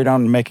you carried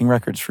on making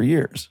records for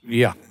years.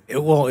 Yeah.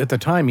 Well, at the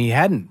time, he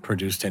hadn't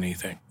produced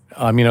anything,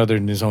 other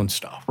than his own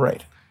stuff.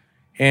 Right.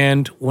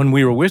 And when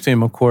we were with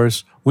him, of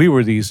course, we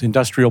were these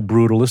industrial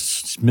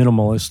brutalists,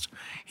 minimalists.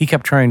 He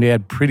kept trying to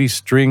add pretty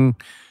string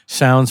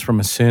sounds from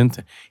a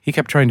synth. He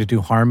kept trying to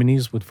do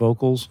harmonies with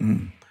vocals.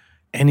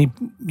 And he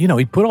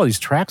put all these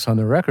tracks on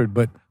the record,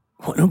 but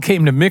when it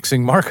came to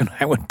mixing, Mark and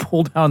I would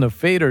pull down the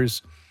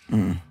faders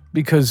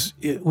because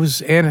it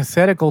was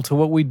antithetical to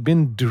what we'd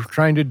been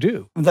trying to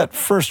do. That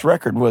first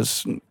record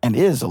was and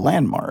is a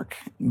landmark,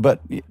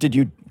 but did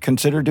you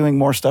consider doing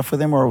more stuff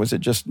with him, or was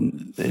it just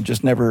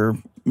never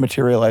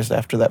materialized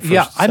after that first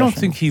session? I don't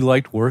think he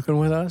liked working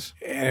with us,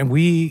 and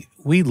we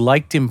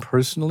liked him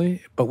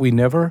personally, but we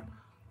never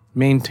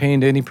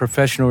maintained any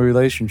professional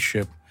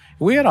relationship.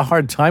 We had a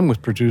hard time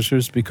with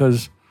producers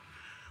because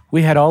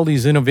we had all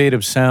these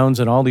innovative sounds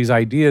and all these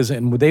ideas,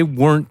 and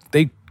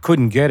they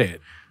couldn't get it.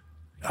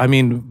 I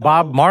mean,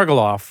 Bob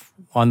Margoloff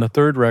on the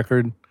third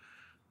record,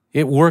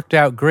 it worked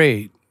out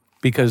great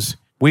because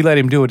we let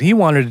him do what he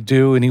wanted to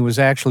do, and he was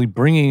actually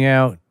bringing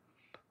out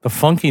the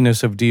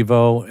funkiness of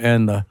Devo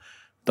and the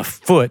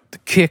foot, the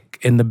kick,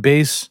 and the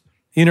bass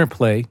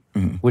interplay,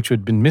 which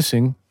had been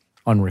missing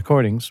on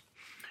recordings.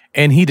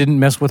 And he didn't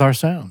mess with our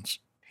sounds.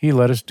 He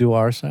let us do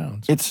our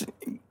sounds.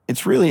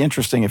 It's really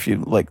interesting if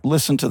you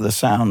listen to the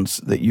sounds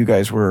that you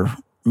guys were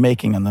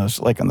making on those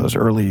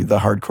early, the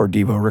hardcore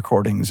Devo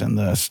recordings and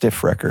the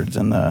Stiff records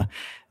and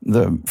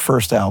the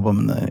first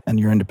album and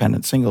your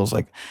independent singles.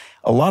 Like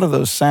a lot of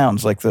those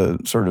sounds, like the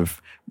sort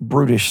of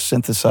brutish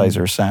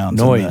synthesizer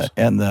sounds, noise,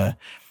 and the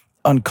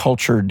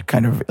uncultured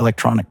kind of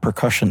electronic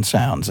percussion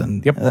sounds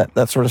and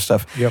that sort of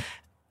stuff. Yep.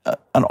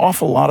 An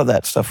awful lot of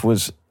that stuff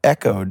was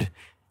echoed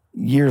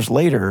years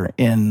later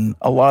in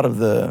a lot of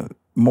the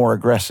more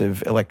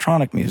aggressive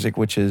electronic music,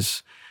 which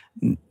is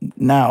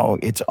now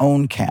its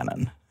own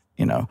canon,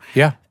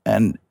 Yeah.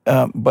 And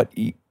but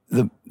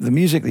the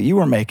music that you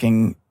were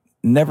making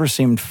never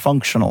seemed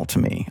functional to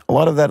me. A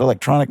lot of that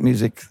electronic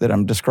music that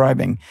I'm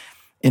describing,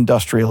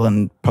 industrial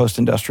and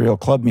post-industrial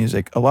club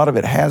music, a lot of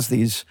it has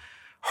these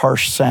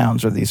harsh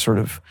sounds or these sort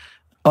of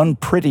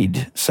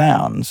unprettied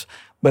sounds,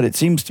 but it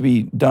seems to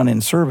be done in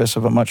service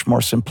of a much more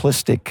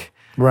simplistic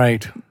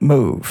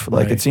move.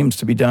 Like it seems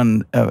to be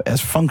done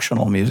as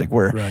functional music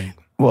where,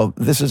 well,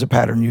 this is a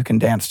pattern you can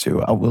dance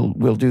to.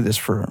 We'll do this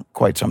for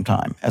quite some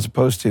time, as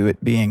opposed to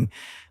it being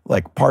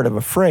like part of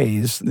a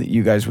phrase that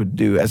you guys would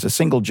do as a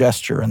single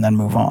gesture and then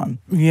move on.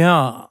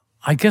 Yeah.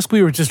 I guess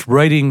we were just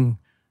writing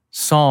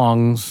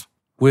songs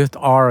with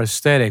our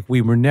aesthetic.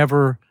 We were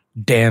never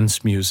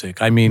dance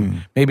music. I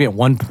mean, maybe at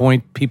one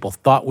point people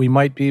thought we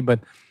might be, but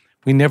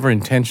we never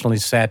intentionally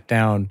sat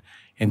down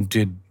and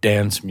did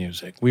dance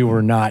music. We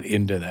were not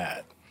into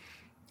that.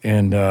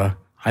 And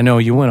I know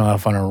you went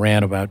off on a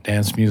rant about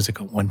dance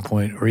music at one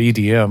point, or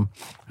EDM.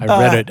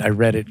 I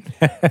read it.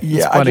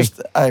 It's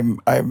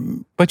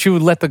funny. But you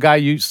would let the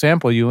guy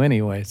sample you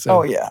anyway. So.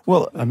 Oh, yeah.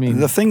 Well, I mean,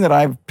 the thing that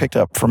I've picked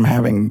up from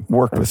having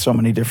worked with so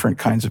many different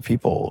kinds of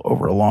people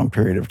over a long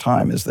period of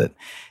time is that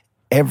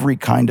every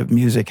kind of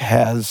music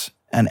has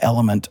an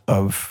element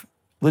of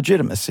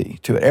legitimacy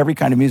to it. Every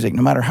kind of music,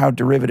 no matter how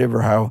derivative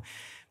or how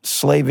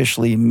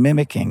slavishly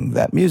mimicking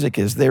that music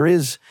is, there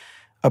is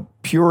a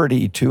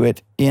purity to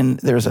it.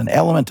 There's an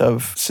element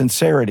of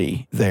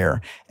sincerity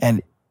there.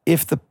 And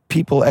if the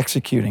people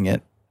executing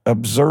it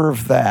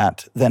observe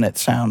that, then it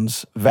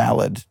sounds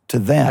valid to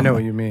them. I know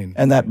what you mean.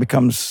 And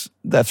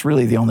that's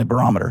really the only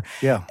barometer.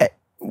 Yeah.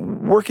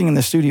 Working in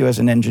the studio as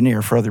an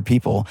engineer for other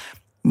people,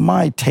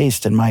 my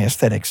taste and my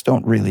aesthetics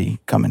don't really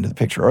come into the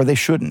picture, or they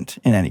shouldn't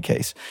in any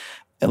case.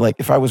 Like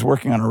if I was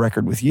working on a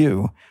record with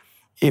you,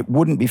 it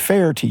wouldn't be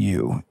fair to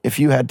you if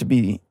you had to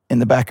be in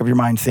the back of your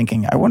mind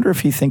thinking, I wonder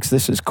if he thinks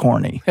this is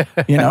corny,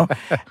 you know?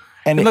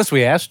 And Unless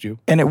we asked you.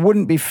 And it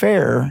wouldn't be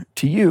fair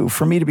to you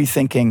for me to be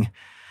thinking,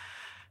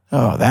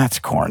 oh, that's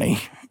corny.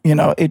 You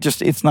know,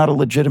 it's not a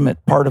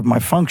legitimate part of my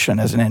function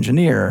as an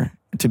engineer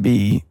to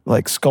be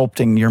like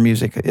sculpting your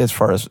music as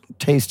far as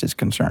taste is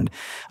concerned.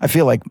 I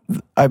feel like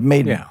I've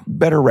made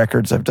better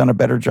records. I've done a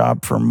better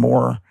job for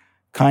more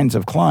kinds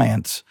of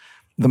clients.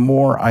 The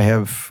more I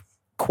have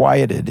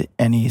quieted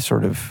any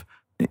sort of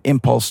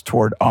impulse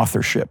toward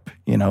authorship,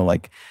 you know,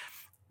 like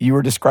you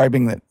were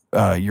describing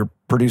that your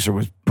producer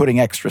was putting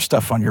extra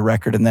stuff on your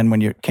record, and then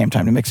when it came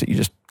time to mix it, you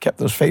just kept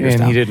those faders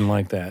down. And he didn't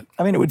like that.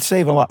 I mean, it would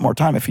save a lot more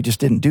time if he just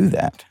didn't do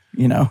that,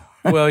 you know?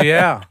 Well,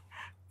 yeah.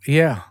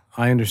 Yeah,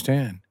 I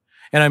understand.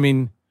 And I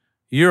mean,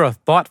 you're a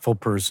thoughtful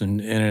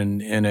person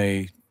and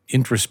a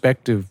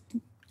introspective,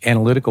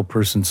 analytical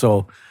person,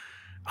 so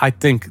I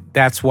think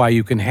that's why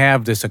you can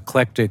have this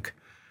eclectic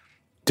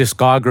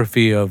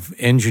discography of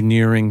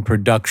engineering,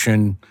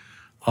 production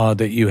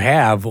that you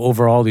have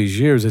over all these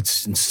years.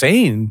 It's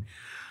insane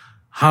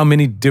how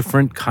many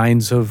different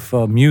kinds of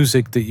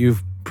music that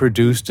you've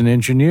produced and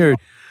engineered,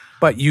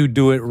 but you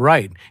do it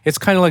right. It's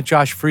kind of like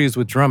Josh Freese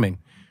with drumming.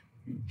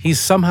 He's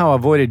somehow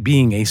avoided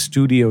being a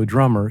studio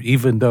drummer,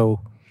 even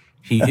though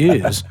he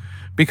is,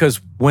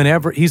 because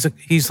whenever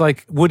he's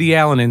like Woody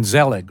Allen and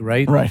Zelig,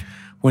 right? Right.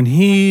 When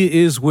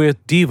he is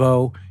with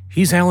Devo,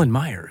 he's Alan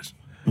Myers.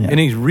 Yeah. And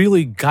he's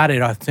really got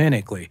it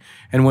authentically.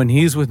 And when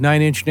he's with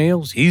Nine Inch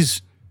Nails,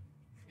 he's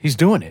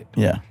doing it.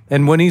 Yeah.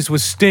 And when he's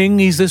with Sting,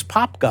 he's this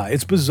pop guy.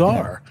 It's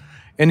bizarre. Yeah.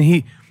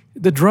 And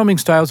the drumming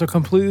styles are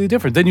completely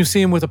different. Then you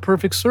see him with a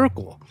Perfect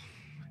Circle.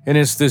 And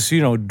it's this,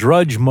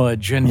 drudge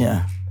mudge. And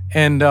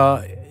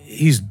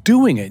he's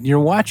doing it. And you're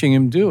watching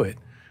him do it.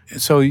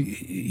 So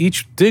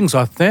each thing's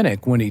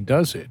authentic when he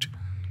does it,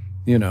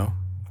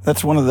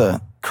 That's one of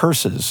the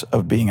curses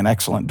of being an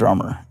excellent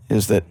drummer,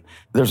 is that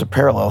there's a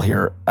parallel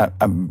here.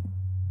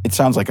 It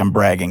sounds like I'm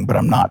bragging, but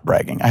I'm not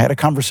bragging. I had a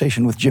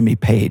conversation with Jimmy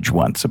Page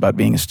once about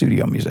being a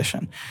studio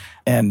musician.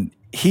 And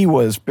he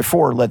was,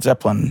 before Led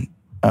Zeppelin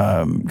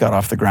got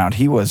off the ground,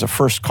 he was a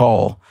first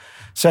call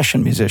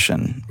session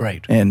musician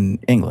in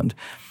England.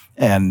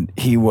 And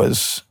he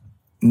was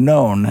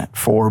known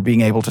for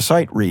being able to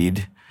sight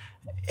read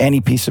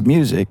any piece of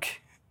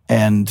music.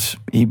 And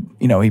he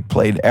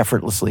played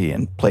effortlessly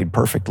and played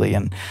perfectly.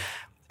 And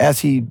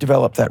as he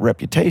developed that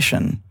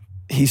reputation,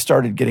 he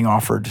started getting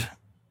offered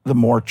the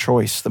more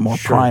choice, the more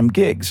prime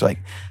gigs.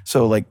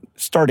 So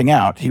starting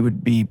out, he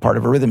would be part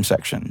of a rhythm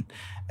section.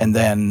 And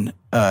then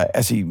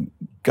as he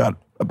got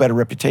a better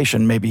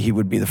reputation, maybe he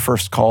would be the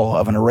first call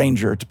of an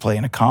arranger to play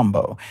in a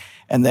combo.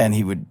 And then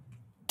he would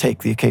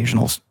take the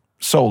occasional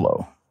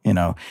solo,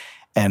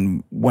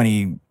 And when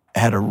he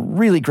had a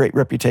really great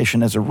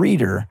reputation as a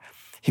reader,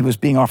 he was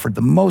being offered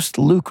the most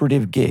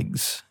lucrative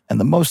gigs. And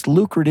the most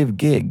lucrative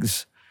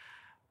gigs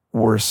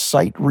were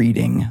sight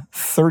reading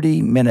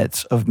 30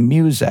 minutes of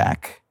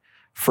Muzak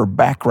for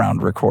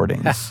background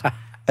recordings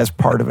as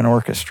part of an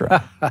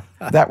orchestra.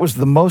 That was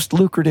the most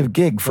lucrative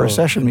gig for a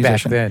session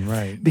musician. Back then,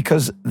 right.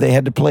 Because they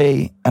had to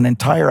play an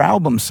entire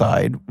album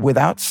side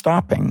without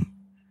stopping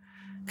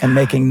and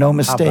making no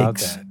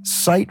mistakes.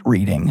 Sight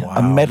reading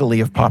a medley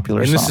of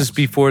popular songs. And this is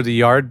before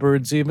the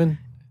Yardbirds even?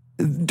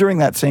 During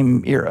that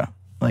same era.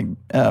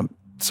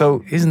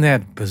 So isn't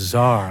that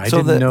bizarre? I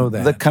didn't know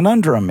that. The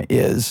conundrum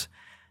is,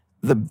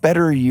 the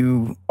better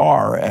you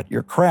are at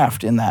your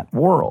craft in that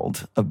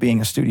world of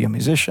being a studio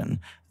musician,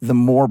 the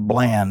more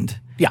bland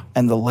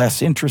and the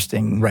less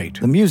interesting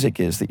the music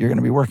is that you're going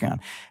to be working on.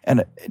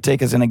 And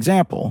take as an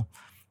example,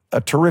 a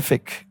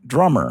terrific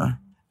drummer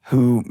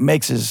who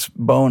makes his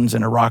bones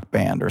in a rock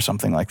band or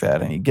something like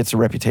that, and he gets a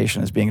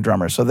reputation as being a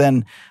drummer. So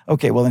then,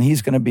 then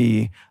he's going to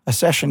be a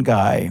session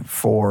guy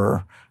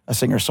for a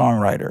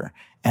singer-songwriter,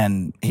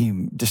 and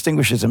he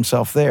distinguishes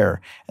himself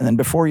there. And then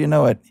before you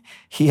know it,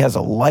 he has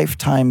a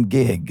lifetime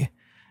gig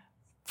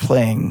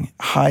playing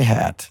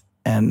hi-hat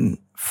and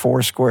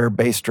four-square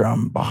bass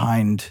drum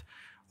behind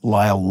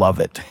Lyle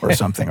Lovett or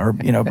something, or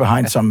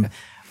behind some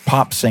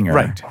pop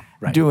singer,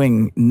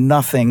 doing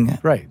nothing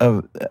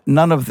of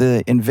none of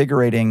the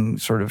invigorating,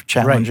 sort of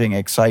challenging,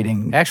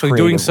 exciting. Actually,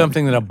 doing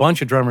something that a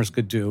bunch of drummers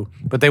could do,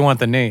 but they want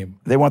the name.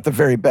 They want the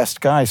very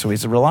best guy, so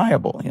he's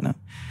reliable.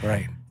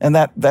 Right. And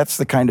that's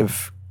the kind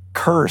of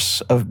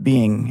curse of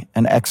being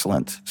an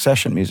excellent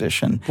session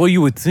musician. Well,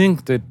 you would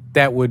think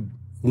that would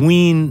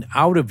wean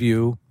out of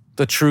you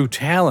the true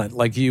talent,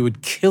 like you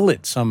would kill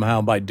it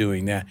somehow by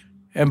doing that.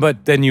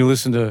 But then you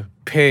listen to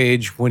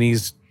Page when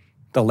he's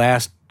the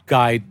last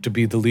guy to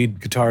be the lead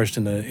guitarist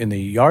in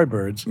the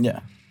Yardbirds. Yeah.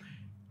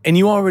 And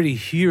you already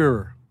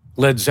hear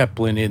Led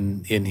Zeppelin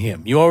in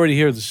him. You already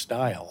hear the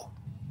style.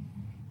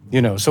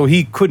 So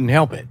he couldn't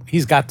help it.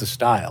 He's got the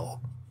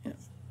style.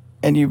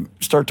 And you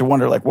start to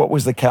wonder, what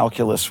was the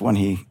calculus when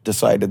he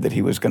decided that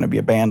he was going to be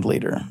a band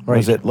leader? Right.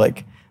 Was it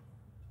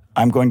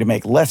I'm going to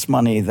make less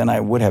money than I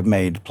would have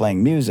made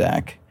playing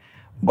Muzak,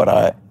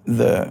 but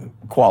the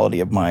quality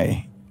of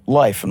my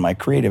life and my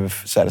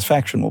creative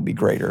satisfaction will be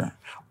greater?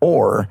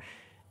 Or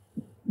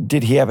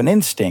did he have an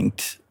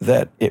instinct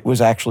that it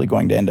was actually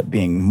going to end up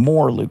being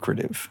more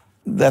lucrative?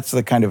 That's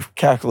the kind of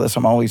calculus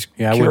I'm always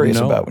curious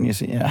about when you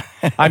see,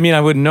 I mean,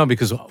 I wouldn't know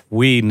because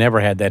we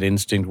never had that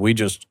instinct.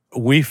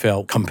 We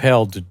felt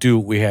compelled to do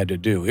what we had to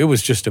do. It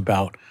was just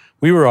about,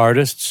 we were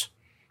artists.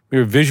 We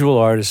were visual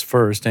artists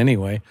first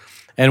anyway.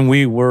 And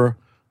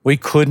we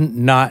couldn't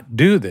not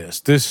do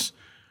this.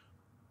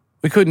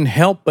 We couldn't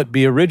help but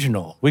be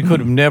original. We could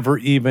have never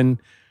even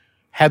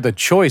had the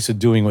choice of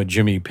doing what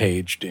Jimmy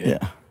Page did.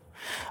 Yeah.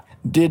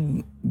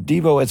 Did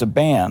Devo as a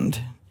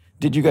band,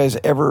 did you guys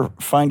ever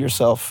find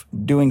yourself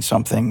doing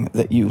something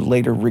that you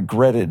later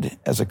regretted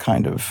as a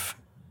kind of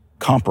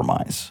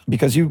compromise?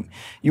 Because you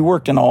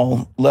worked in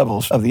all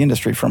levels of the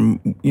industry, from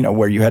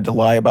where you had to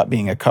lie about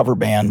being a cover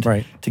band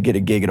to get a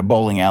gig at a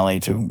bowling alley,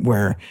 to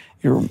where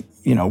you're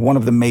one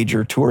of the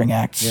major touring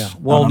acts. Yeah.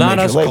 Well, not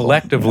us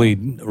collectively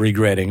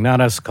regretting, not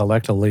us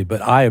collectively,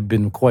 but I have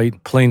been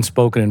quite plain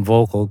spoken and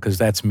vocal, because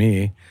that's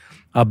me,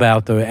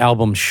 about the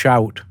album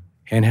Shout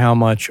and how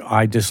much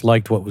I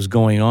disliked what was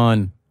going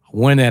on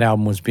when that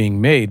album was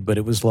being made. But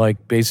it was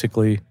like,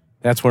 basically,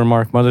 that's where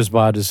Mark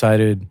Mothersbaugh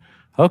decided,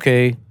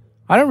 okay,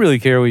 I don't really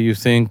care what you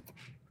think.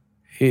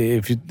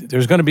 If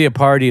there's going to be a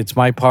party, it's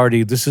my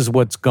party. This is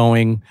what's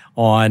going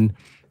on.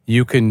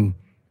 You can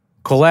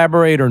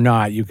collaborate or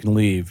not. You can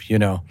leave,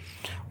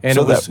 And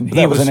so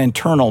that was an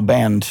internal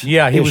band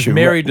Yeah, he was issue.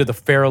 married to the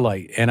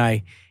Fairlight, and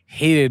I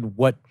hated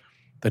what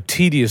the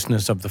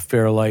tediousness of the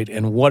Fairlight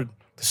and what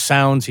the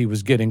sounds he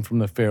was getting from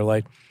the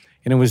Fairlight.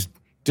 And it was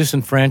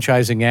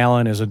disenfranchising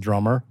Alan as a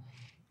drummer,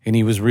 and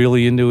he was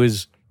really into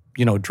his,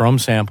 drum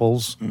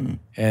samples,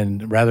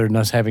 and rather than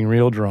us having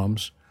real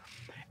drums.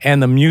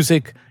 And the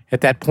music,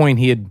 at that point,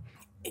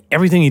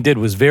 everything he did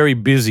was very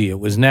busy. It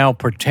was now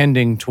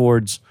pretending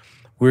towards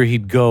where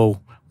he'd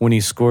go when he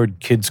scored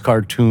kids'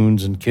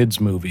 cartoons and kids'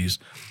 movies.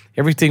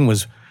 Everything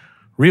was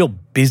real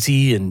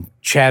busy and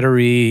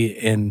chattery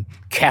and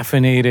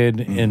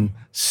caffeinated and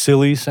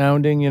silly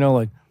sounding,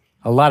 like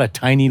a lot of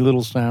tiny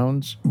little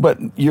sounds. But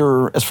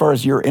as far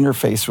as your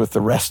interface with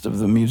the rest of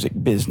the music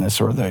business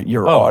or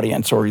your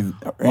audience or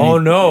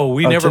no,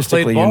 we never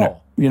played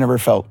ball. You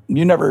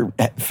never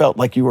felt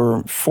like you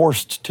were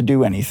forced to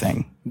do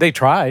anything. They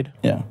tried.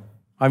 Yeah.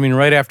 I mean,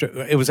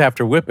 it was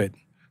after Whip It.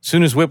 As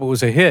soon as Whip It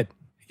was a hit,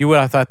 you would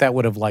have thought that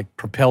would have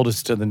propelled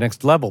us to the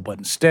next level, but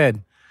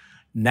instead,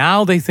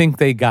 now they think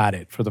they got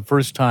it for the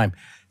first time.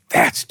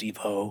 That's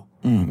Devo.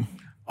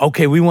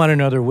 Okay, we want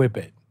another Whip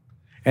It.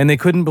 And they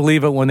couldn't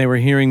believe it when they were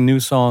hearing new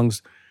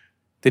songs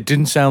that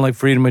didn't sound like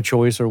Freedom of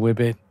Choice or Whip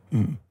It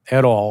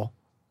at all.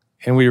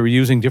 And we were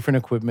using different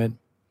equipment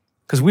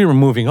because we were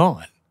moving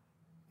on.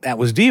 That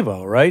was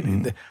Devo, right?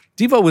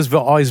 Devo was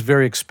always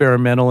very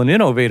experimental and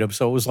innovative,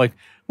 so it was like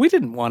we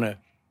didn't want to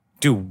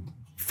do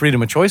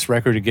Freedom of Choice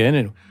record again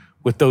and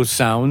with those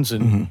sounds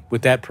and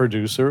with that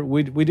producer.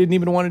 We didn't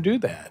even want to do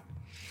that.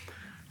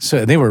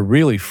 So they were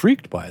really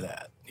freaked by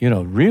that,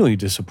 really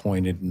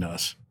disappointed in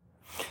us.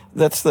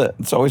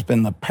 It's always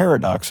been the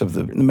paradox of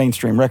the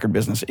mainstream record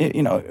business.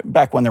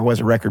 Back when there was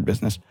a record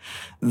business,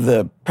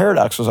 the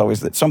paradox was always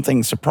that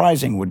something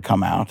surprising would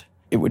come out.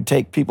 It would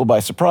take people by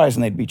surprise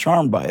and they'd be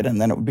charmed by it, and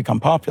then it would become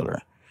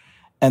popular.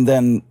 And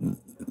then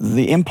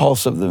the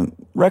impulse of the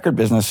record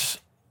business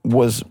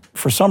was,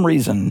 for some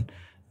reason,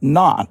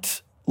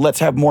 not let's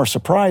have more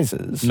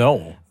surprises.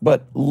 No.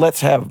 But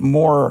let's have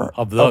more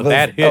of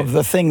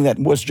the thing that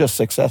was just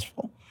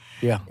successful.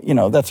 Yeah.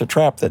 That's a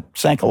trap that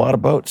sank a lot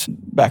of boats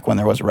back when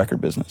there was a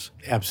record business.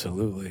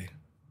 Absolutely.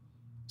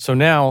 So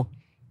now,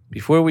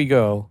 before we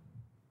go,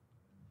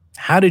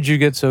 how did you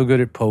get so good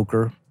at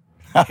poker?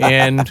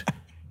 And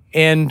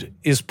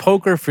is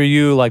poker for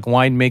you like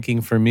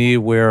winemaking for me,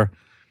 where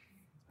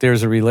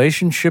there's a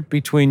relationship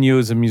between you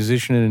as a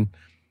musician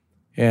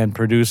and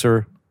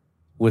producer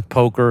with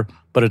poker,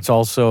 but it's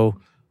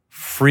also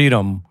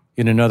freedom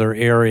in another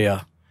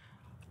area?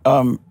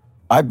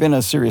 I've been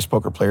a serious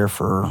poker player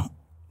for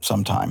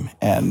some time,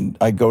 and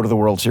I go to the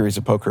World Series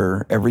of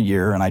Poker every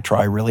year, and I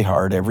try really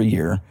hard every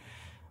year.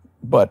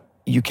 But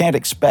you can't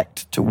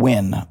expect to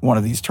win one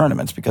of these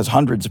tournaments because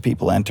hundreds of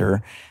people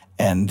enter,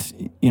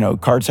 and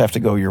cards have to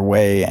go your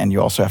way, and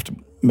you also have to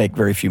make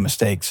very few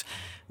mistakes.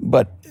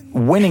 But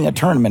winning a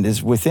tournament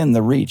is within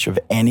the reach of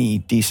any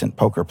decent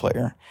poker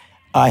player.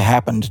 I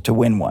happened to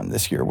win one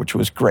this year, which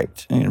was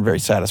great and very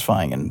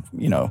satisfying. And,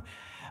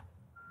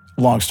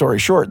 long story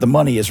short, the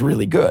money is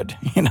really good.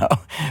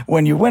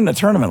 When you win a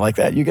tournament like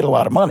that, you get a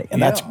lot of money.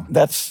 And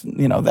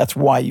that's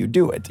why you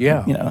do it.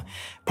 Yeah.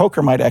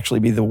 Poker might actually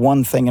be the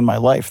one thing in my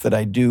life that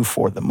I do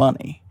for the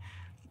money,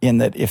 in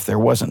that if there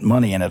wasn't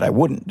money in it, I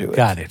wouldn't do it.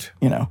 Got it.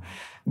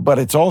 But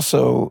it's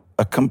also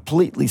a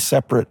completely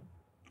separate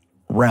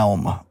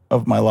realm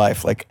of my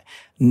life. Like,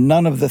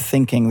 none of the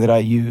thinking that I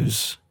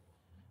use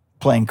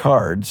playing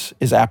cards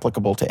is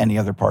applicable to any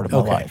other part of my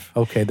life.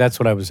 Okay, that's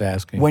what I was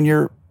asking.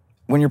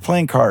 When you're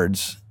playing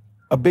cards,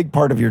 a big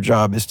part of your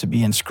job is to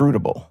be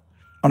inscrutable.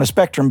 On a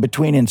spectrum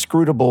between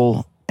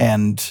inscrutable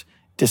and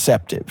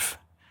deceptive.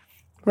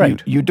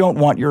 Right. You don't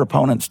want your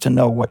opponents to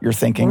know what you're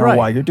thinking or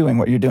why you're doing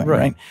what you're doing,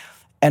 right?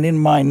 And in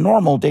my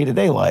normal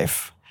day-to-day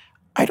life,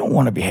 I don't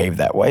want to behave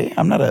that way.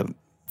 I'm not a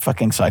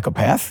fucking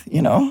psychopath,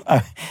 you know.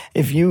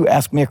 If you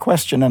ask me a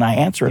question and I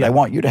answer it, I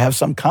want you to have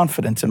some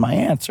confidence in my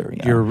answer.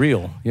 You're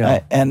real,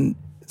 yeah. And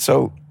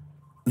so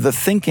the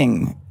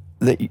thinking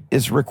that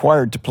is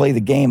required to play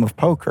the game of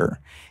poker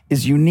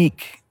is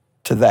unique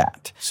to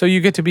that. So you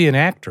get to be an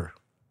actor.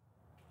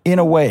 In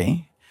a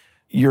way,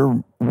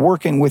 you're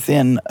working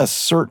within a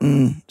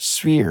certain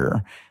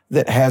sphere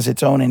that has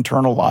its own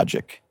internal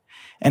logic.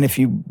 And if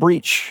you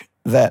breach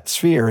that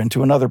sphere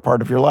into another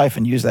part of your life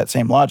and use that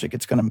same logic,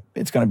 it's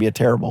gonna be a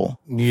terrible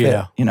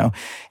fit, you know.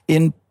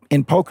 In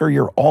poker,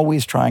 you're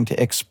always trying to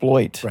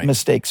exploit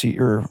mistakes that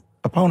your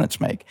opponents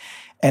make.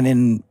 And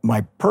in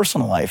my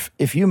personal life,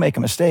 if you make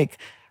a mistake,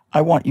 I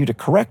want you to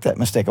correct that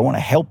mistake. I want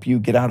to help you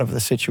get out of the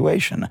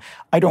situation.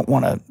 I don't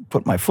want to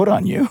put my foot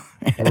on you.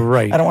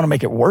 Right. I don't want to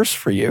make it worse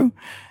for you.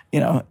 You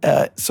know,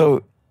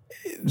 so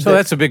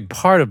that's a big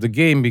part of the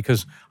game,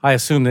 because I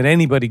assume that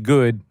anybody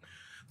good,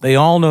 they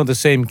all know the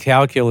same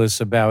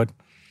calculus about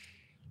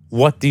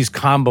what these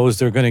combos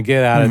they're going to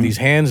get out of these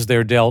hands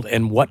they're dealt,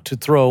 and what to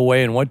throw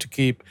away and what to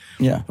keep,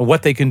 and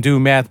what they can do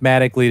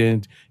mathematically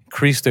to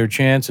increase their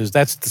chances.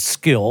 That's the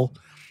skill.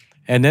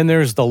 And then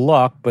there's the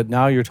luck, but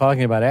now you're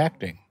talking about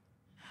acting.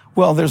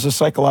 Well, there's a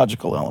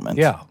psychological element,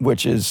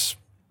 which is,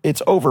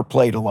 it's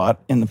overplayed a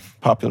lot in the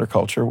popular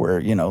culture where,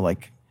 you know,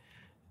 like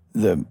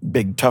the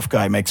big tough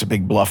guy makes a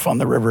big bluff on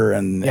the river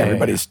and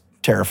everybody's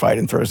terrified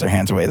and throws their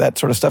hands away, that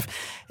sort of stuff.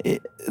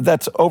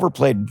 That's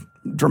overplayed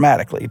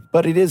dramatically,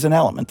 but it is an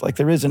element. Like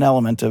there is an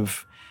element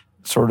of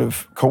sort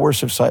of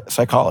coercive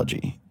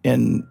psychology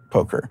in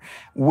poker,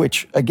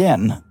 which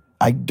again,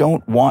 I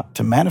don't want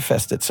to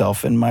manifest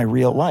itself in my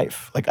real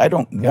life. Like I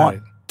don't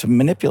want to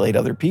manipulate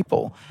other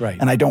people,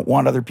 and I don't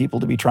want other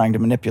people to be trying to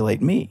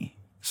manipulate me.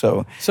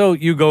 So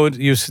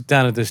you sit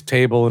down at this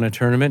table in a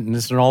tournament, and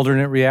it's an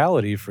alternate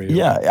reality for you.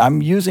 Yeah,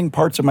 I'm using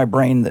parts of my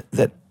brain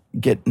that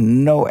get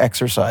no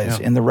exercise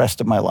in the rest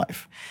of my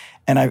life.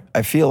 And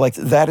I feel like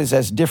that is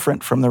as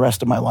different from the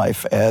rest of my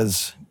life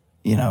as,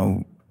 you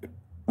know,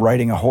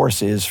 riding a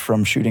horse is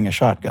from shooting a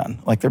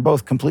shotgun. Like they're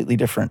both completely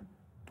different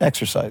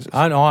exercises.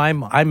 I know,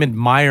 I'm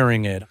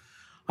admiring it.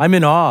 I'm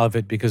in awe of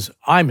it because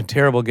I'm a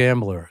terrible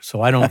gambler,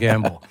 so I don't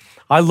gamble.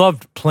 I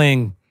loved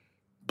playing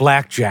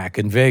blackjack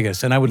in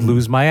Vegas, and I would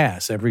lose my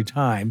ass every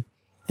time.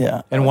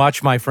 Yeah. And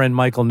watch my friend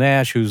Michael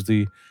Nash, who's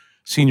the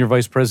senior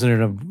vice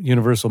president of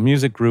Universal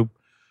Music Group,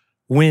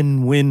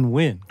 win,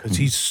 because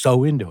he's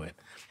so into it.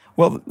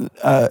 Well,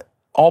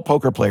 all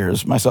poker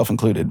players, myself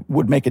included,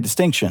 would make a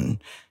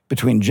distinction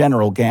between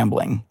general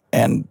gambling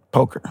and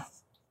poker.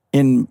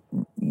 In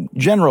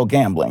general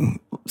gambling,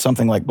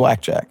 something like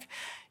blackjack,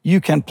 you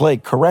can play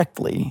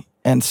correctly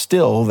and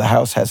still the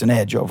house has an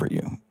edge over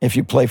you. If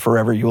you play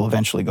forever, you will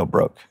eventually go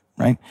broke,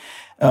 right?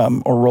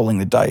 Or rolling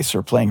the dice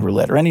or playing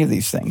roulette or any of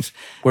these things.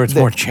 Where it's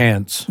more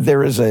chance.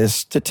 There is a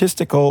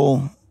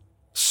statistical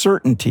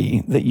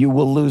certainty that you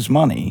will lose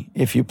money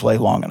if you play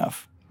long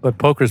enough. But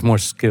poker's more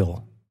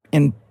skill.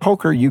 In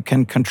poker, you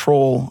can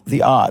control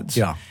the odds.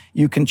 Yeah.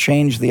 You can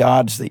change the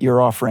odds that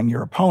you're offering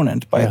your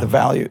opponent by the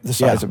value, the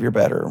size of your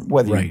bet, or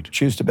whether you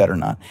choose to bet or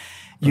not.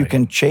 You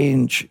can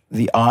change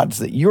the odds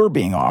that you're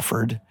being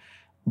offered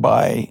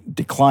by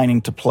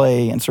declining to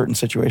play in certain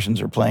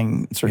situations or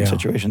playing in certain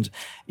situations.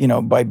 You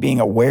know, by being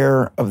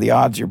aware of the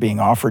odds you're being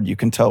offered, you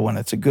can tell when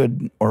it's a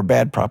good or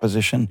bad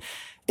proposition.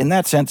 In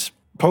that sense,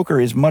 poker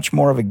is much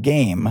more of a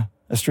game,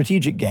 a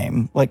strategic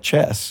game like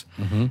chess,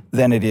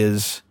 than it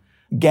is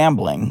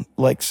gambling,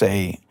 like,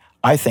 say,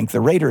 I think the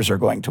Raiders are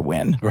going to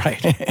win.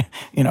 Right.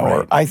 You know,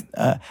 or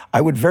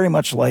I would very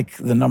much like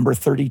the number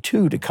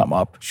 32 to come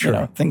up. Sure. You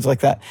know, things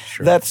like that.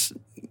 Sure.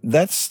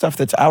 That's stuff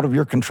that's out of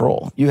your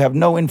control. You have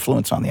no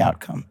influence on the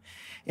outcome.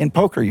 In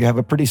poker, you have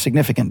a pretty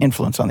significant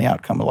influence on the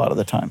outcome a lot of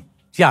the time.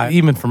 Yeah,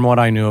 even from what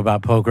I knew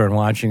about poker and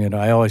watching it,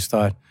 I always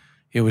thought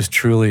it was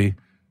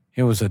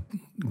a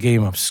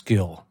game of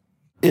skill.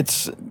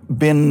 It's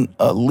been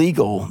a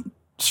legal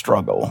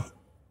struggle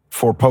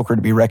for poker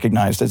to be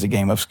recognized as a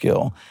game of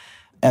skill.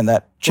 And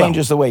that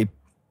changes the way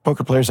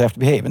poker players have to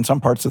behave. In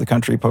some parts of the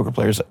country, poker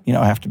players, you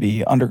know, have to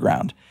be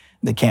underground.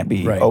 They can't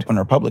be open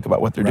or public about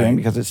what they're doing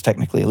because it's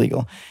technically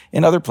illegal.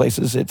 In other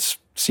places, it's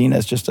seen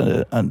as just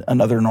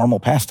another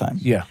normal pastime.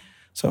 Yeah.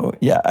 So,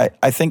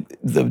 I think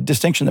the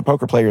distinction that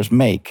poker players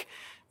make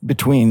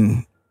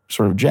between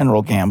sort of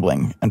general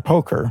gambling and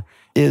poker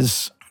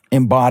is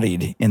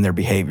embodied in their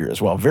behavior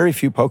as well. Very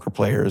few poker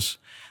players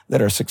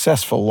that are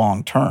successful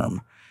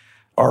long-term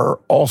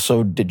are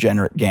also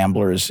degenerate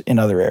gamblers in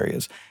other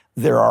areas.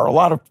 There are a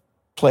lot of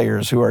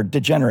players who are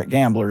degenerate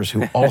gamblers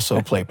who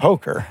also play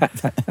poker,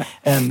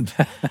 and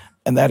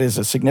that is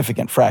a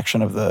significant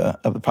fraction of the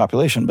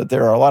population. But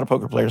there are a lot of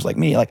poker players like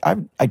me. Like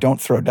I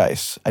don't throw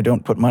dice. I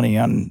don't put money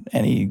on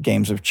any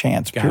games of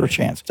chance, pure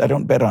chance. I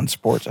don't bet on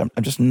sports. I'm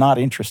just not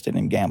interested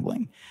in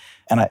gambling.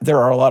 And there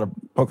are a lot of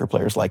poker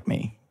players like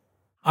me.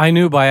 I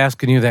knew by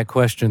asking you that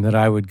question that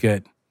I would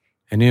get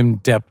an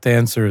in-depth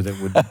answer that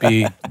would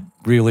be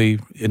really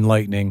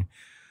enlightening.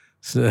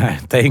 So,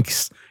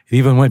 thanks. It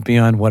even went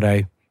beyond what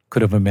I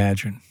could have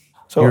imagined.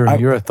 So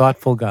You're a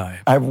thoughtful guy.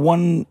 I have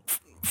one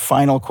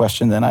final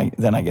question, then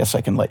I guess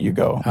I can let you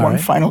go. All One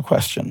right. final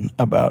question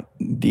about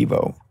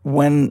Devo.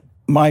 When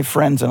my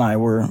friends and I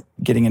were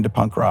getting into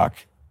punk rock,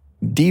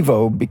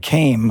 Devo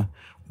became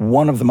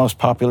one of the most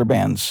popular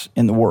bands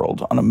in the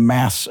world on a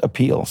mass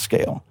appeal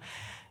scale.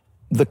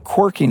 The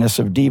quirkiness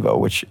of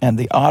Devo, and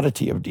the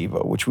oddity of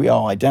Devo, which we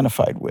all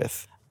identified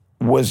with,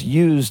 was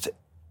used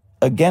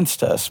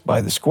against us by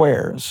the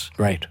Squares.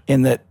 Right.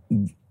 In that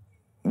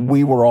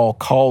we were all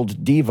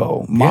called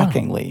Devo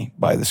mockingly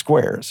by the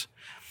Squares.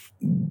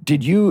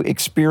 Did you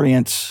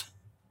experience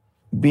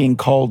being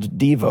called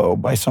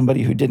Devo by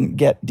somebody who didn't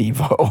get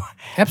Devo?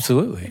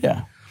 Absolutely.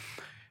 Yeah.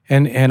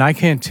 And I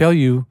can't tell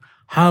you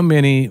how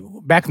many,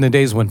 back in the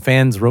days when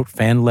fans wrote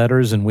fan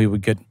letters and we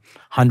would get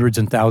hundreds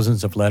and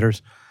thousands of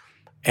letters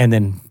and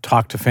then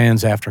talk to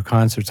fans after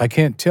concerts, I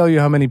can't tell you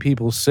how many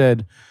people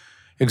said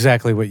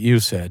exactly what you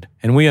said.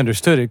 And we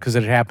understood it because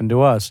it happened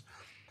to us.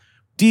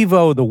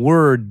 Devo, the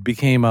word,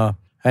 became an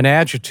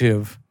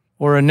adjective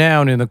or a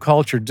noun in the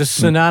culture, just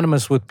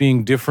synonymous with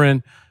being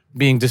different,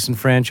 being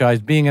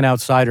disenfranchised, being an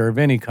outsider of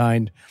any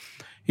kind.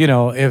 You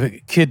know, if a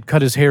kid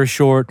cut his hair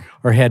short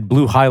or had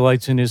blue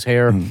highlights in his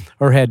hair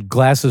or had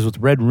glasses with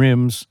red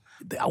rims,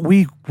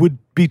 we would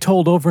be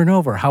told over and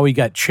over how he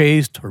got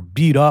chased or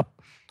beat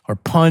up or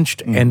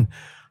punched and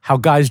how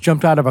guys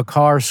jumped out of a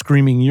car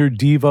screaming, "You're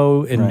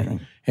Devo,"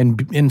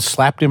 and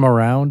slapped him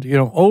around, you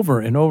know, over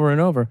and over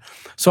and over.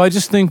 So I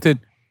just think that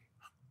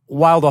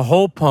while the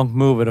whole punk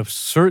movement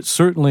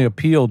certainly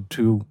appealed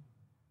to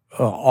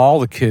all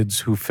the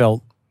kids who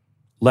felt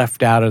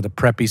left out of the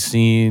preppy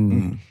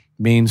scene,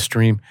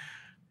 mainstream,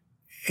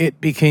 it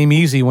became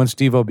easy once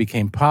Devo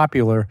became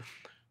popular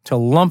to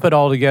lump it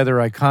all together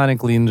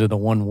iconically into the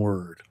one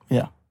word.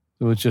 Yeah.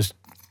 It was just,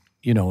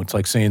 you know, it's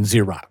like saying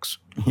Xerox,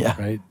 Yeah.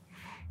 right?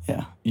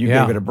 Yeah. You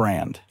gave it a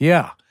brand.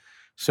 Yeah.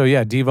 So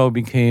yeah, Devo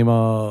became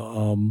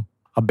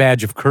a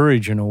badge of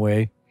courage in a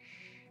way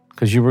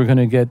because you were going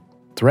to get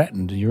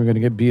threatened. You were going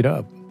to get beat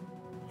up.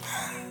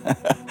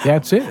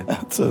 That's it.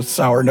 It's a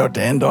sour note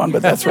to end on,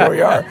 but that's where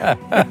we are.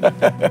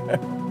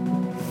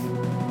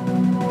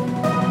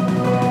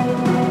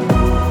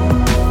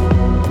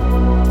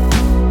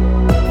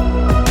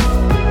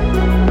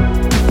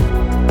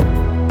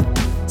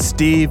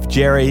 Steve,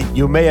 Jerry,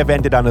 you may have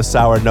ended on a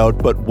sour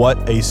note, but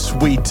what a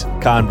sweet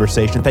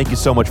conversation. Thank you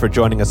so much for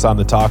joining us on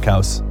the Talk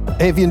House.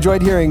 Hey, if you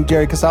enjoyed hearing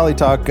Jerry Casale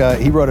talk,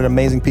 he wrote an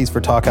amazing piece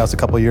for Talk House a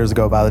couple years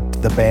ago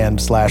about the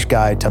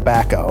band/guy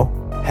Tobacco.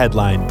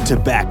 Headline,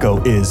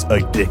 Tobacco is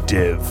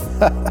Addictive.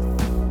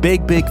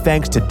 Big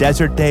thanks to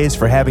Desert Days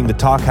for having the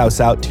Talk House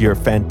out to your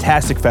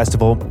fantastic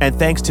festival, and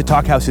thanks to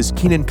Talk House's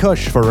Keenan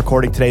Kush for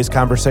recording today's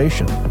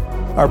conversation.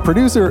 Our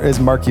producer is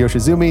Mark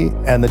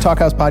Yoshizumi, and the Talk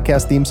House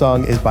podcast theme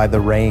song is by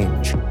The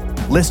Range.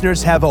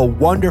 Listeners, have a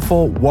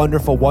wonderful,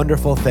 wonderful,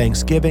 wonderful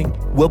Thanksgiving.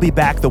 We'll be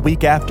back the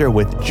week after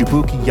with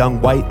Jabuki Young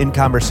White in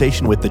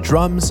conversation with the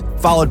drums,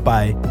 followed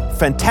by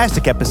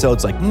fantastic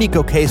episodes like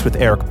Nico Case with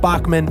Eric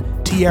Bachman,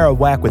 Tierra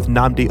Whack with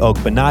Nnamdi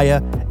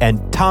Ogbenaya,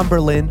 and Tom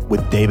Berlin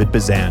with David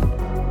Bazan.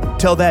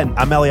 Till then,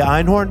 I'm Elia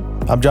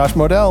Einhorn. I'm Josh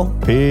Modell.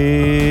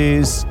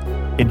 Peace.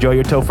 Enjoy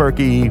your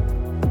tofurkey.